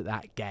moment at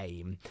that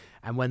game,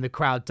 and when the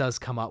crowd does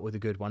come up with a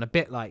good one, a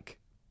bit like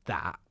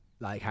that,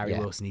 like Harry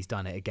Wilson, he's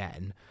done it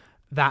again.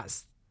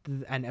 That's.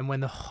 And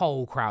when the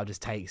whole crowd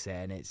just takes it,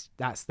 and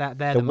they're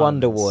the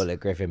Wonder moments. Wall at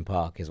Griffin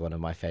Park is one of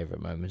my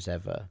favourite moments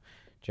ever.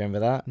 Do you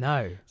remember that?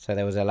 No. So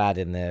there was a lad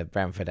in the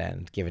Brentford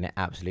end giving it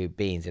absolute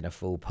beans in a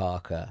full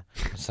Parker,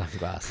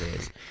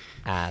 sunglasses,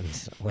 and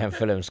when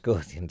Fulham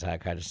scored, the entire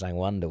crowd just sang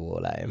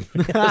Wonderwall at him.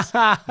 It was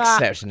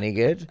exceptionally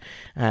good.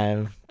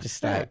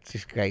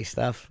 Just great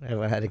stuff.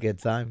 Everyone had a good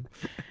time.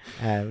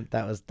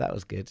 That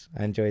was good.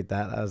 I enjoyed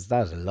that. That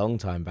was a long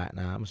time back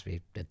now. It must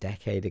be a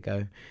decade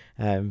ago.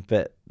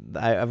 But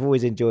I've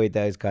always enjoyed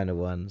those kind of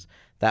ones.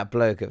 That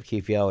bloke at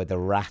QPR with the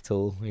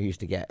rattle who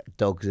used to get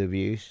dogs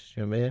abuse.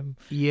 Remember him?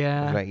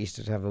 Yeah. Like, he used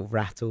to have a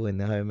rattle in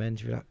the home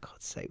end. You'd be like,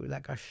 God's sake, will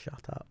that guy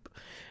shut up?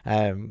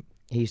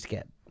 He used to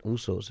get all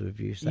sorts of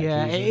abuse.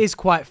 Yeah, it is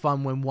quite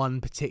fun when one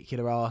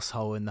particular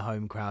arsehole in the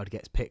home crowd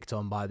gets picked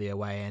on by the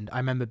away end. I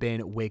remember being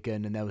at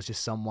Wigan and there was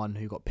just someone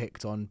who got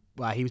picked on.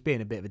 Well, he was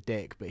being a bit of a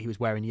dick, but he was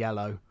wearing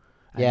yellow.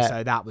 And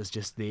so that was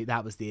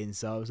the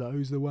insult. I was like,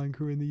 who's the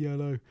wanker in the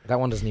yellow? That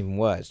one doesn't even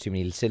work. It's too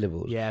many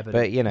syllables. Yeah,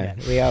 but you know,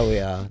 we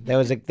are. There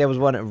was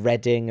one at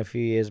Reading a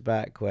few years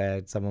back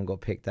where someone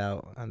got picked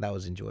out, and that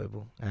was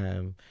enjoyable.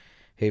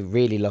 Who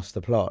really lost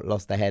the plot,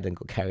 lost their head, and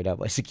got carried out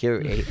by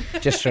security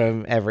just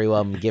from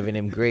everyone giving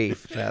him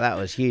grief. So that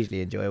was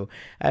hugely enjoyable.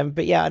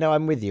 But yeah, I know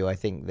I'm with you. I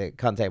think that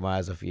Can't Take My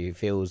Eyes Off You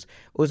feels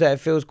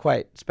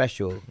quite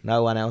special.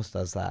 No one else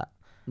does that.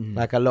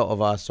 Like, a lot of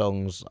our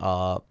songs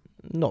are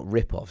not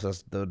rip-offs,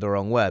 that's the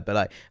wrong word, but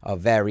like are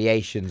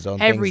variations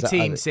on every things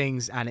team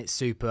sings, and it's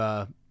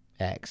super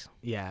X.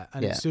 Yeah,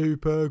 and it's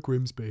super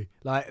Grimsby.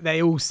 Like,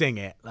 they all sing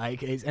it.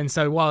 Like, and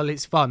so while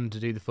it's fun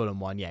to do the Fulham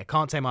one,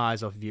 Can't Take My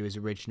Eyes Off of You is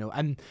original.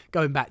 And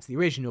going back to the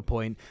original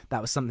point,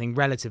 that was something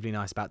relatively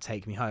nice about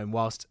Take Me Home.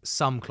 Whilst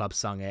some clubs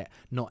sung it,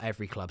 not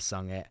every club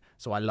sung it.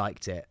 So I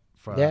liked it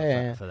for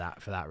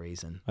that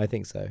reason. I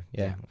think so.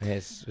 Yeah.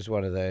 It's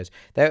one of those.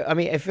 I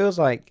mean, it feels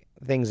like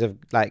things have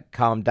like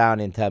calmed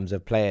down in terms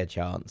of player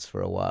chants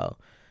for a while.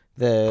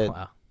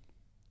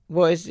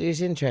 Well, it's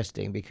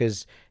interesting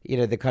because, you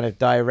know, the kind of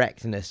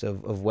directness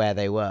of where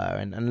they were.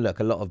 And look,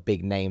 a lot of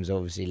big names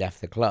obviously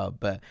left the club,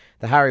 but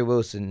the Harry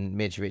Wilson,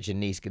 Mitrovic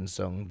and Niskanen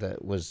song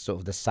that was sort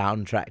of the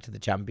soundtrack to the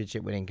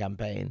championship winning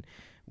campaign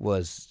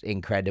was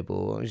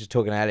incredible. I was just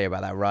talking earlier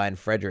about that Ryan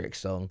Fredericks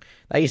song.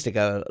 That used to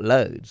go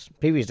loads.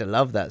 People used to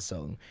love that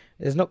song.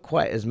 There's not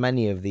quite as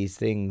many of these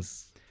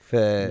things.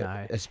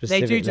 A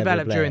specific they do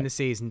develop player. during the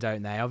season,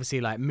 don't they?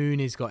 Obviously, like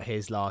Mooney's got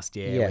his last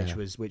year,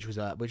 which was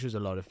a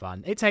lot of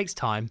fun. It takes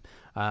time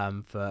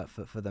for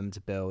them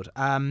to build.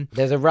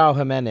 There's a Raul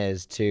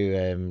Jimenez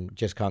to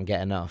just can't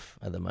get enough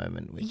at the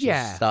moment, which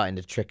is starting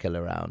to trickle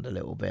around a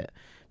little bit.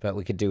 But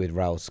we could do with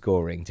Raul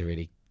scoring to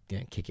really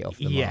kick it off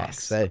the mark.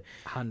 So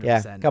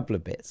 100%. A couple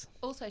of bits.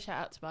 Also, shout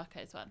out to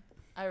Barco's one.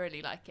 I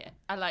really like it.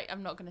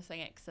 I'm not going to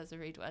sing it because there's a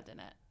rude word in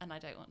it, and I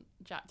don't want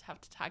Jack to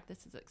have to tag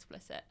this as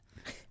explicit.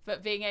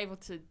 But being able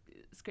to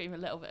scream a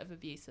little bit of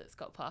abuse at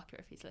Scott Parker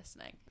if he's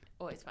listening,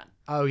 always fun.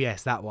 Oh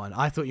yes, that one.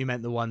 I thought you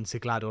meant the one to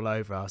Glad All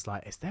Over. I was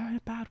like, is there a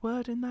bad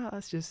word in that?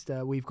 That's just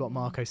we've got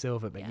Marco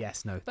Silva, but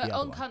yes, no. But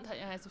on Can't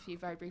Take My Eyes Off You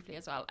very briefly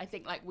as well. I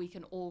think like we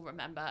can all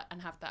remember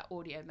and have that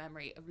audio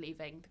memory of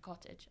leaving the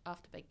cottage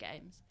after big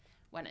games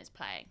when it's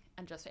playing,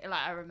 and just like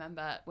I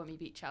remember when we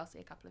beat Chelsea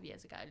a couple of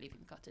years ago, leaving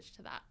the cottage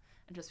to that.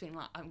 And just feeling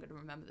like I'm going to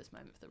remember this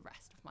moment for the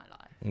rest of my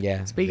life.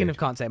 Yeah. Speaking of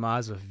Can't Take My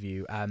Eyes Off of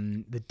You,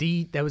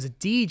 there was a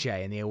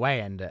DJ in the away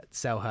end at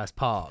Selhurst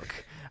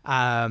Park.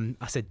 I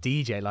said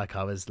DJ like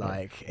I was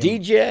like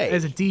DJ.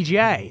 There's a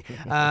DJ.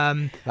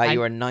 Like you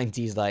were a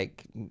 '90s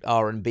like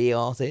R&B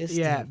artist.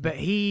 Yeah, but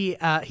he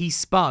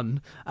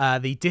spun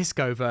the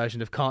disco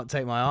version of Can't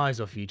Take My Eyes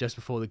Off You just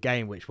before the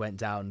game, which went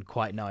down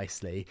quite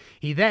nicely.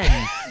 He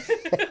then.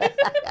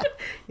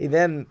 He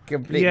then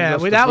completely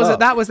lost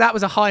that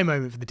was a high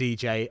moment for the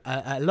DJ.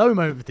 A low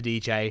moment for the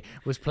DJ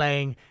was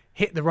playing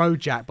 "Hit the Road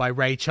Jack" by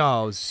Ray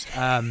Charles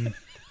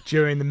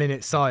during the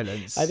minute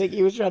silence. I think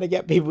he was trying to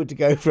get people to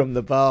go from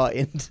the bar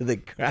into the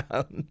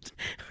ground.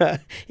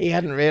 He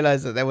hadn't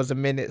realised that there was a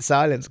minute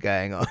silence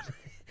going on.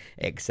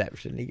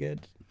 Exceptionally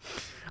good.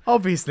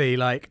 Obviously,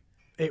 like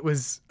it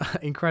was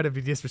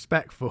incredibly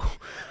disrespectful.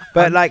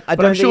 But like, I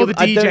don't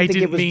think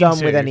it was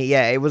done with any.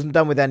 Yeah, it wasn't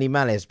done with any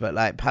malice. But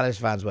like, Palace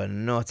fans were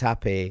not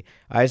happy.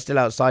 I was still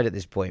outside at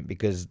this point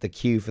because the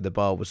queue for the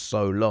bar was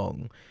so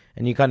long,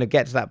 and you kind of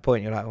get to that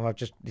point. You're like, well,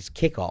 it's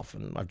kick-off,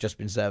 and I've just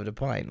been served a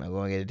pint. Like, what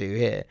am I going to do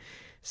here?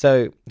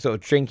 So sort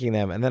of drinking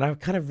them, and then I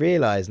kind of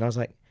realised, and I was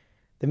like,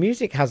 the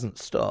music hasn't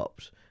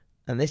stopped,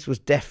 and this was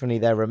definitely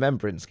their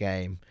remembrance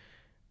game.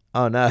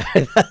 Oh no,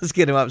 that's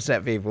going to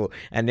upset people.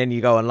 And then you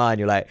go online,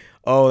 you're like,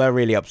 oh, that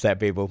really upset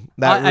people.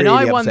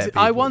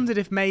 I wondered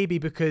if maybe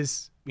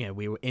because, you know,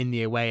 we were in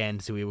the away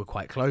end, so we were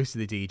quite close to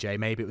the DJ.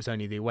 Maybe it was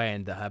only the away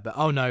end that heard. But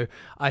oh no,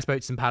 I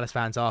spoke to some Palace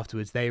fans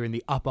afterwards. They were in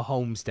the upper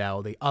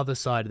Holmesdale, the other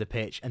side of the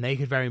pitch, and they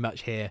could very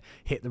much hear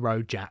Hit the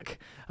Road Jack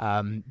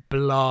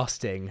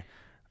blasting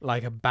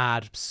like a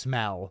bad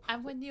smell.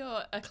 And when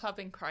you're a club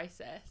in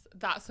crisis,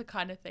 that's the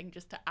kind of thing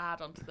just to add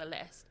onto the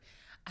list.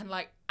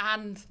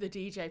 And the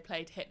DJ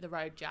played Hit the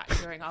Road Jack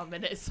during our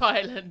minute of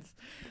silence.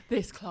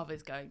 This club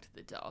is going to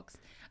the dogs.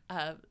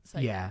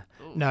 Yeah.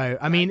 Ooh, no,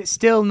 I mean, it's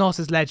still not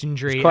as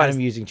legendary. It's quite an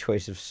amusing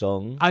choice of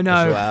song. I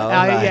know. As well.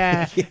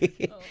 Yeah. Oh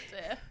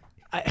dear.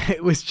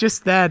 It was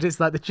just there. It's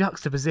like the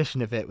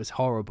juxtaposition of it was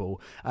horrible.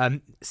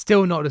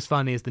 Still not as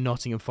funny as the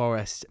Nottingham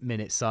Forest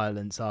minute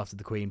silence after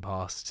the Queen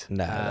passed.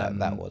 No,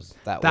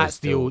 that's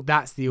the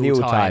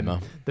all-timer,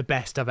 the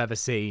best I've ever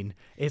seen.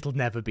 It'll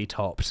never be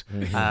topped.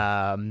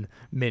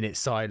 Minute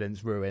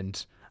silence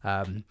ruined.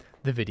 The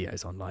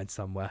video's online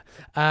somewhere.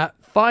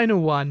 Final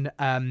one.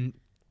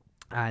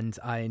 And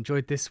I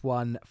enjoyed this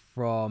one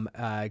from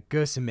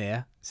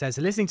Gursamir. Says,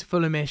 listening to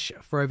Fulhamish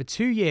for over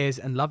 2 years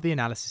and love the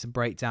analysis and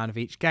breakdown of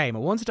each game. I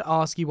wanted to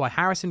ask you why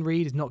Harrison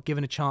Reed is not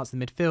given a chance in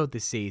the midfield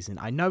this season.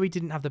 I know he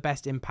didn't have the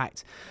best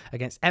impact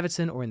against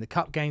Everton or in the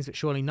cup games, but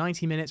surely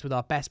 90 minutes with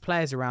our best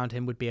players around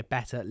him would be a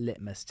better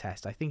litmus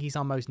test. I think he's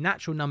our most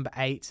natural number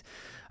 8.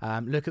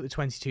 Look at the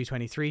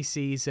 22-23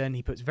 season.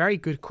 He puts very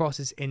good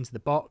crosses into the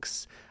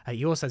box.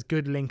 He also has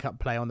good link-up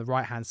play on the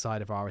right-hand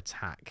side of our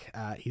attack.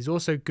 He's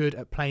also good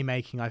at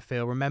playmaking, I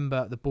feel.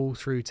 Remember the ball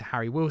through to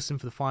Harry Wilson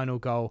for the final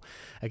goal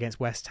against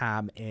West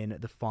Ham in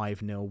the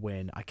 5-0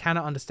 win. I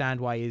cannot understand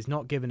why he is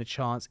not given a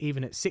chance,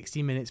 even at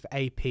 60 minutes for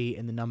AP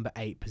in the number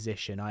 8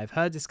 position. I have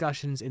heard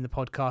discussions in the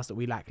podcast that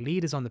we lack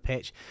leaders on the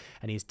pitch,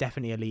 and he is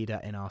definitely a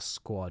leader in our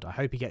squad. I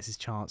hope he gets his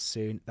chance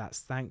soon. That's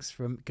thanks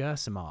from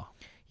Gursamar.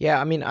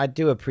 Yeah, I mean, I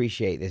do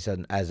appreciate this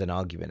as an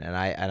argument, and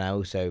I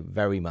also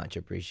very much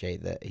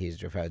appreciate that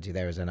he's referred to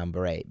there as a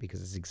number 8,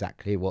 because it's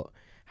exactly what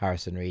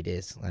Harrison Reed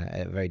is,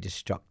 a very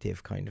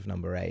destructive kind of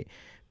number 8.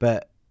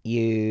 But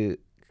you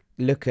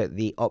look at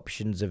the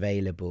options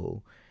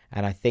available,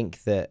 and I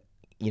think that,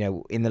 you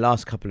know, in the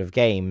last couple of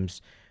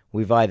games,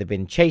 we've either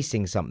been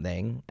chasing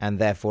something and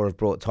therefore have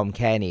brought Tom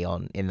Cairney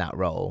on in that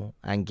role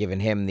and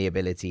given him the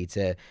ability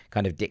to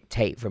kind of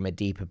dictate from a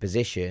deeper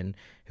position,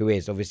 who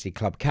is obviously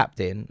club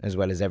captain as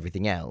well as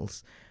everything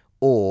else,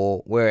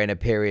 or we're in a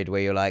period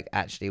where you're like,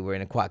 actually, we're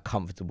in a quite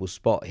comfortable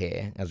spot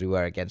here, as we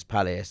were against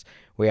Palace.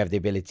 We have the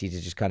ability to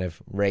just kind of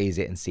raise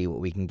it and see what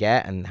we can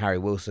get. And Harry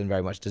Wilson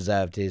very much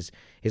deserved his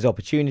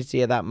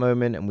opportunity at that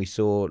moment. And we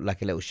saw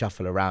like a little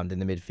shuffle around in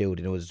the midfield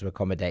in order to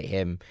accommodate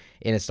him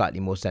in a slightly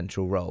more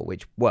central role,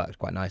 which worked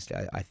quite nicely,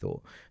 I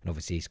thought. And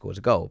obviously he scores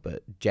a goal.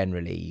 But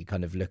generally, you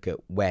kind of look at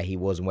where he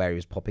was and where he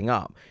was popping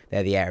up.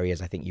 They're the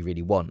areas I think you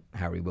really want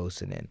Harry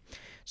Wilson in.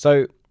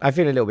 So I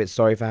feel a little bit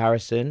sorry for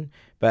Harrison,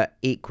 but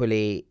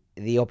equally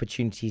the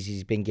opportunities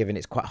he's been given,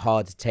 it's quite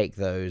hard to take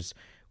those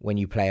when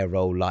you play a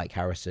role like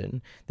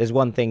Harrison. There's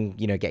one thing,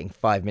 you know, getting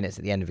 5 minutes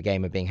at the end of a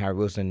game of being Harry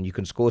Wilson, you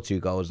can score 2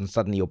 goals and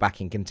suddenly you're back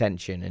in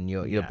contention and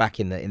you're back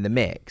in the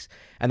mix,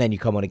 and then you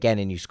come on again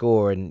and you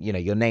score, and you know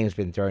your name's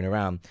been thrown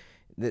around.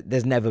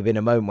 There's never been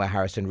a moment where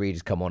Harrison Reed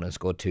has come on and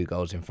scored 2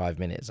 goals in 5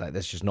 minutes. Like,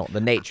 that's just not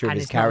the nature of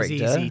his character.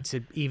 And it's not easy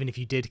to, even if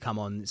you did come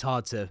on, it's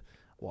hard to.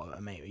 Well,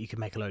 I mean, you could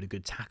make a load of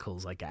good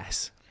tackles, I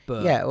guess.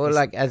 But yeah, well,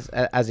 like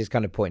as is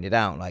kind of pointed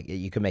out, like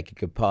you can make a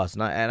good pass,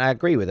 and I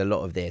agree with a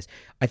lot of this.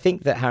 I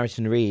think that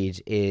Harrison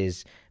Reed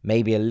is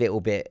maybe a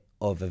little bit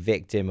of a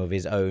victim of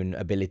his own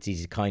ability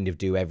to kind of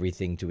do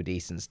everything to a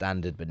decent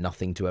standard, but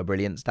nothing to a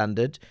brilliant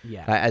standard.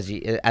 Yeah, as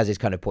is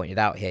kind of pointed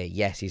out here.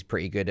 Yes, he's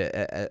pretty good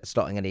at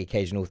starting any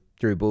occasional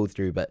through ball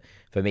through, but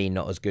for me,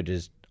 not as good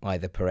as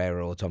either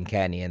Pereira or Tom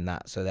Cairney in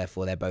that, so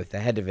therefore they're both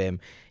ahead of him.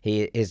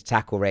 His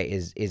tackle rate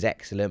is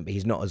excellent, but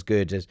he's not as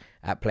good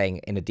at playing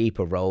in a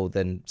deeper role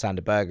than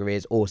Sander Berge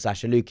is, or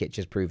Sasha Lukic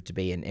has proved to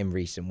be in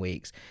recent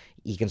weeks.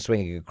 He can swing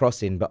a good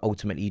cross in, but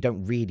ultimately you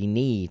don't really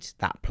need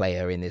that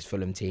player in this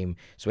Fulham team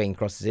swinging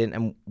crosses in,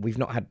 and we've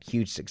not had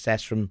huge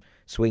success from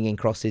swinging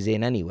crosses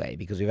in anyway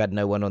because we've had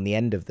no one on the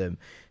end of them.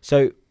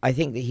 So I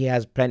think that he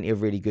has plenty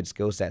of really good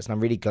skill sets, and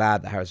I'm really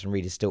glad that Harrison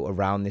Reed is still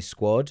around this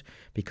squad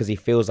because he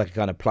feels like a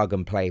kind of plug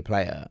and play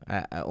player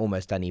at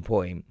almost any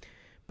point.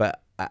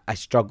 But I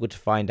struggle to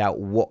find out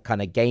what kind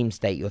of game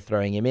state you're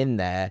throwing him in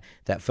there,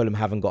 that Fulham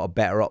haven't got a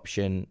better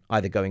option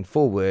either going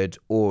forward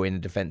or in a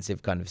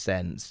defensive kind of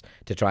sense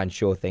to try and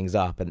shore things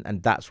up.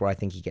 And that's where I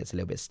think he gets a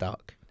little bit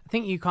stuck. I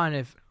think you kind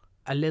of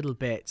a little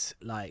bit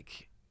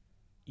like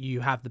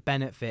you have the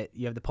benefit,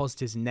 you have the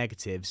positives and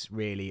negatives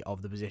really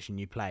of the position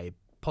you play.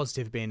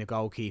 Positive being a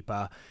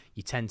goalkeeper,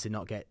 you tend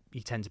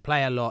to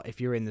play a lot. If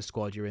you're in the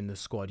squad, you're in the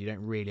squad. You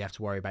don't really have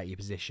to worry about your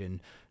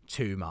position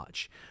too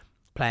much.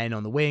 Playing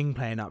on the wing,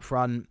 playing up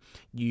front,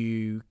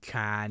 you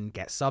can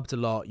get subbed a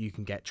lot, you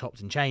can get chopped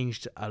and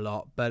changed a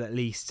lot, but at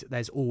least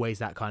there's always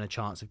that kind of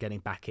chance of getting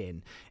back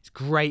in. It's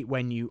great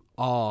when you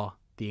are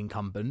the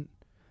incumbent,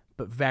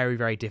 but very,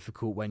 very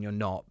difficult when you're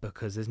not,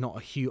 because there's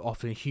not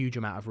often a huge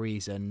amount of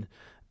reason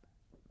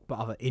but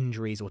other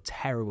injuries or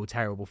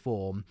terrible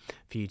form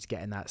for you to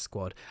get in that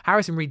squad.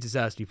 Harrison Reed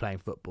deserves to be playing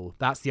football.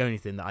 That's the only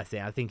thing that I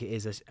think. I think it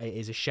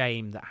is a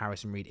shame that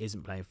Harrison Reed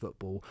isn't playing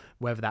football.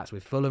 Whether that's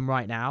with Fulham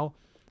right now,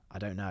 I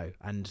don't know.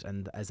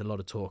 And there's a lot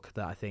of talk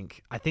that I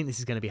think this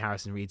is going to be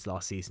Harrison Reed's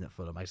last season at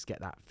Fulham. I just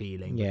get that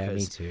feeling. Yeah,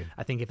 me too.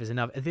 I think if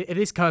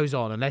this goes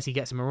on, unless he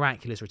gets a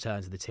miraculous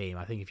return to the team,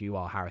 I think if you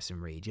are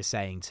Harrison Reed, you're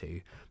saying to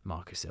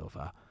Marco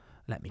Silva,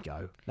 let me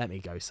go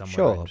somewhere.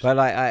 Sure, but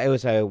I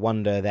also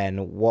wonder then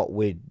what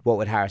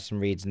would Harrison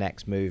Reed's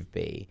next move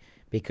be?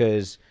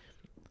 Because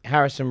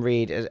Harrison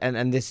Reed,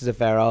 and this is a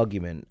fair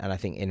argument, and I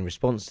think in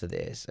response to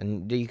this,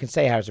 and you can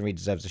say Harrison Reed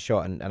deserves a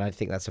shot, and I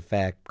think that's a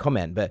fair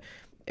comment, but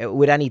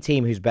would any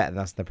team who's better than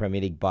us in the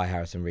Premier League buy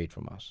Harrison Reed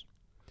from us?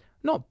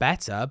 Not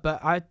better,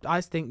 but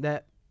I think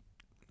that,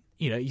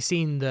 you've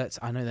seen that.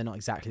 I know they're not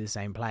exactly the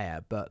same player,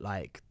 but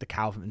like the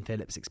Calvin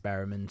Phillips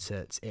experiment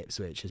at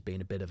Ipswich has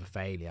been a bit of a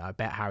failure. I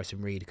bet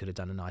Harrison Reed could have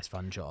done a nice,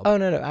 fun job. Oh,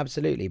 no,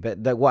 absolutely. But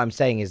what I'm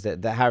saying is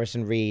that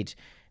Harrison Reed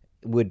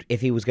would, if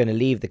he was going to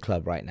leave the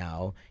club right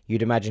now,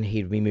 you'd imagine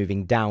he'd be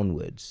moving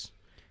downwards.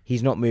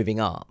 He's not moving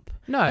up.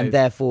 No. And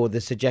therefore,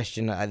 the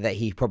suggestion that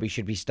he probably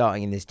should be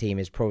starting in this team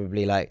is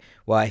probably like,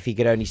 well, if he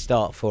could only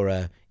start for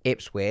a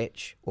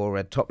Ipswich or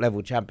a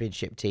top-level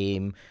championship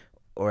team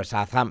or a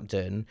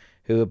Southampton,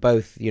 who are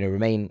both,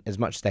 remain, as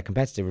much as they're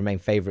competitive, remain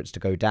favourites to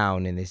go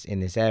down in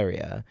this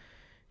area.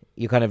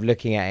 You're kind of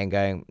looking at it and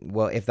going,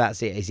 well, if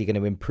that's it, is he going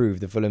to improve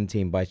the Fulham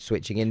team by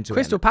switching into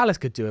Crystal Palace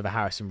could do with a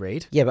Harrison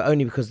Reed. Yeah, but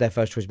only because their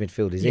first choice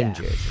midfield is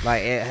injured.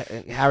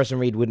 Harrison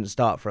Reed wouldn't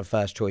start for a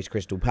first choice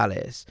Crystal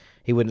Palace.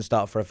 He wouldn't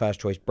start for a first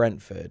choice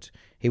Brentford.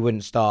 He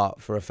wouldn't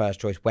start for a first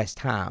choice West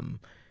Ham.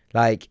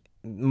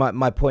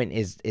 My point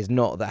is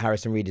not that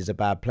Harrison Reed is a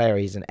bad player.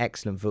 He's an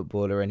excellent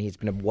footballer and he's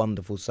been a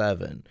wonderful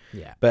servant.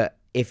 Yeah. But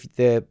if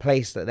the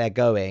place that they're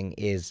going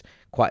is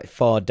quite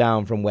far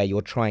down from where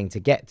you're trying to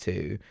get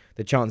to,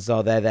 the chances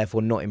are they're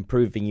therefore not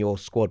improving your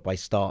squad by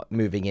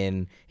moving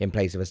in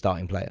place of a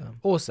starting player.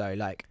 Also,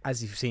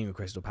 as you've seen with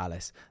Crystal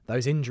Palace,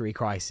 those injury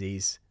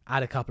crises,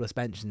 add a couple of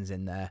suspensions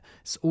in there,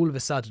 so all of a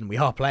sudden we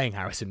are playing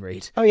Harrison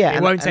Reed. Oh yeah,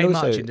 it won't take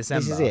much in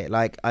December. This is it.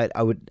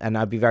 I would, and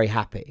I'd be very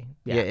happy.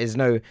 Yeah,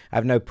 I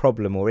have no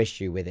problem or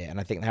issue with it, and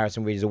I think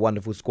Harrison Reed is a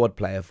wonderful squad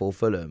player for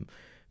Fulham.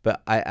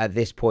 But at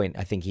this point,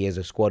 I think he is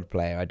a squad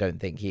player. I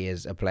don't think he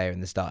is a player in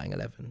the starting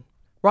 11.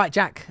 Right,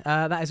 Jack,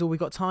 that is all we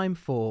got time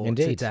for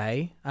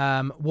today.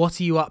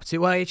 What are you up to?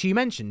 Well, actually, you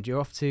mentioned you're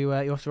off to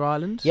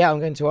Ireland. Yeah, I'm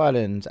going to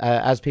Ireland.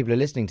 As people are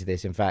listening to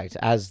this, in fact,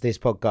 as this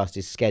podcast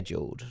is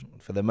scheduled,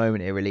 for the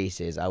moment it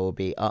releases, I will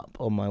be up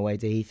on my way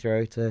to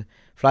Heathrow to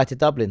fly to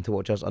Dublin to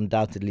watch us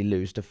undoubtedly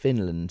lose to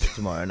Finland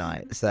tomorrow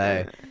night.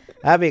 So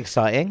that'll be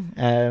exciting.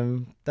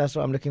 That's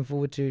what I'm looking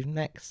forward to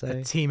next. So. A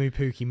Timu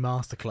Pukki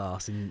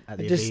masterclass at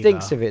the Aviva. It just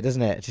stinks of it,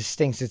 doesn't it? It just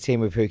stinks of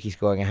Timu Pukki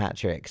scoring a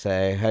hat-trick.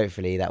 So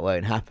hopefully that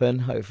won't happen.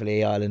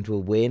 Hopefully Ireland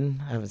will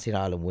win. I haven't seen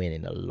Ireland win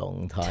in a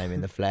long time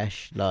in the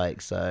flesh.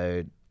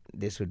 So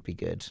this would be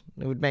good.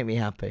 It would make me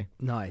happy.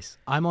 Nice.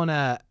 I'm on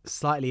a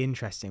slightly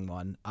interesting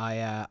one.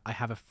 I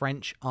have a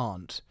French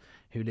aunt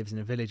who lives in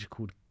a village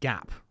called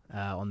Gap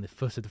on the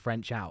foot of the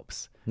French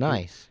Alps.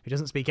 Nice. Who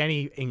doesn't speak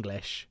any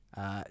English.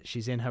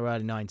 She's in her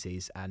early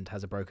 90s and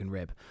has a broken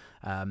rib.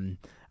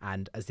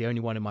 And as the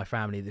only one in my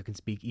family that can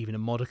speak even a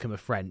modicum of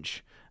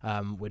French,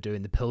 we're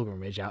doing the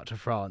pilgrimage out to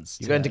France.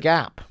 You're going to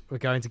Gap? We're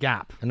going to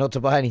Gap. And not to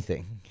buy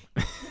anything?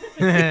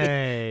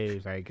 Hey,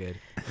 very good.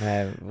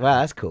 Well,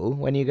 that's cool.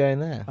 When are you going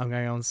there? I'm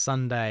going on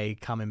Sunday,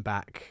 coming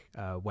back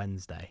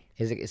Wednesday.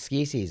 Is it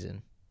ski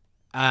season?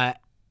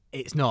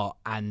 It's not,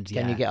 and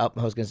Can you get up?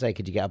 I was going to say,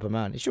 could you get up a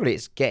mountain? Surely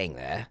it's getting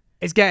there.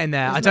 It's getting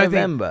there. It's I don't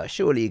November.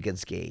 Surely you can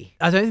ski.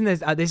 I don't think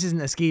there's. This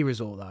isn't a ski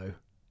resort though.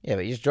 Yeah,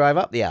 but you just drive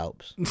up the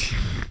Alps.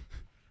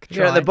 If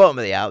you're at the bottom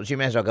of the Alps, you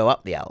may as well go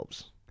up the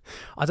Alps.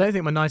 I don't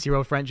think my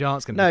 90-year-old French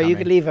aunt's going to. No, you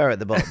can leave her at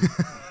the bottom.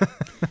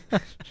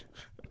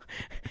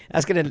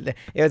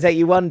 It'll take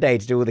you one day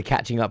to do all the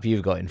catching up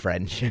you've got in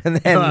French, and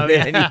then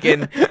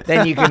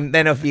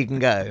then off you can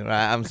go.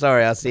 Right, I'm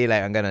sorry, I'll see you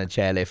later. I'm going on a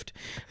chairlift.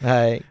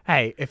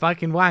 Hey, if I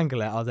can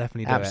wangle it, I'll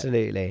definitely do it.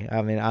 Absolutely.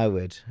 I mean, I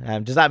would.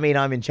 Does that mean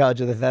I'm in charge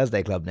of the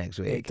Thursday Club next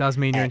week? It does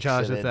mean you're in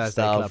charge of the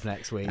Thursday Club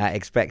next week.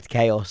 Expect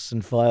chaos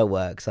and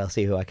fireworks. I'll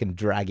see who I can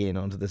drag in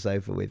onto the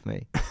sofa with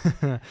me.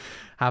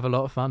 Have a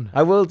lot of fun.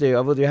 I will do.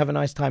 Have a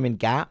nice time in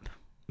Gap.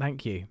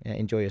 Thank you.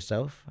 Enjoy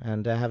yourself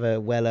and have a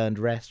well-earned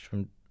rest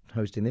from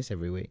hosting this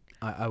every week.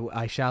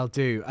 I shall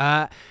do.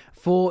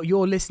 For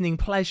your listening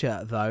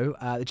pleasure, though,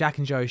 the Jack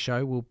and Joe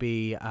show will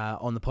be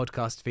on the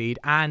podcast feed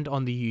and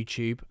on the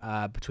YouTube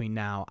between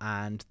now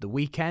and the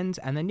weekend.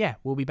 And then,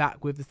 we'll be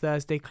back with the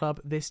Thursday Club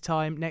this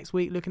time next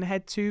week, looking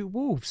ahead to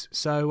Wolves.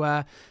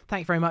 So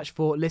thank you very much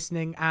for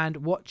listening and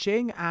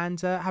watching, and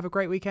have a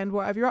great weekend,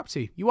 whatever you're up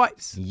to. You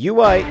Whites. You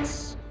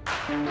Whites.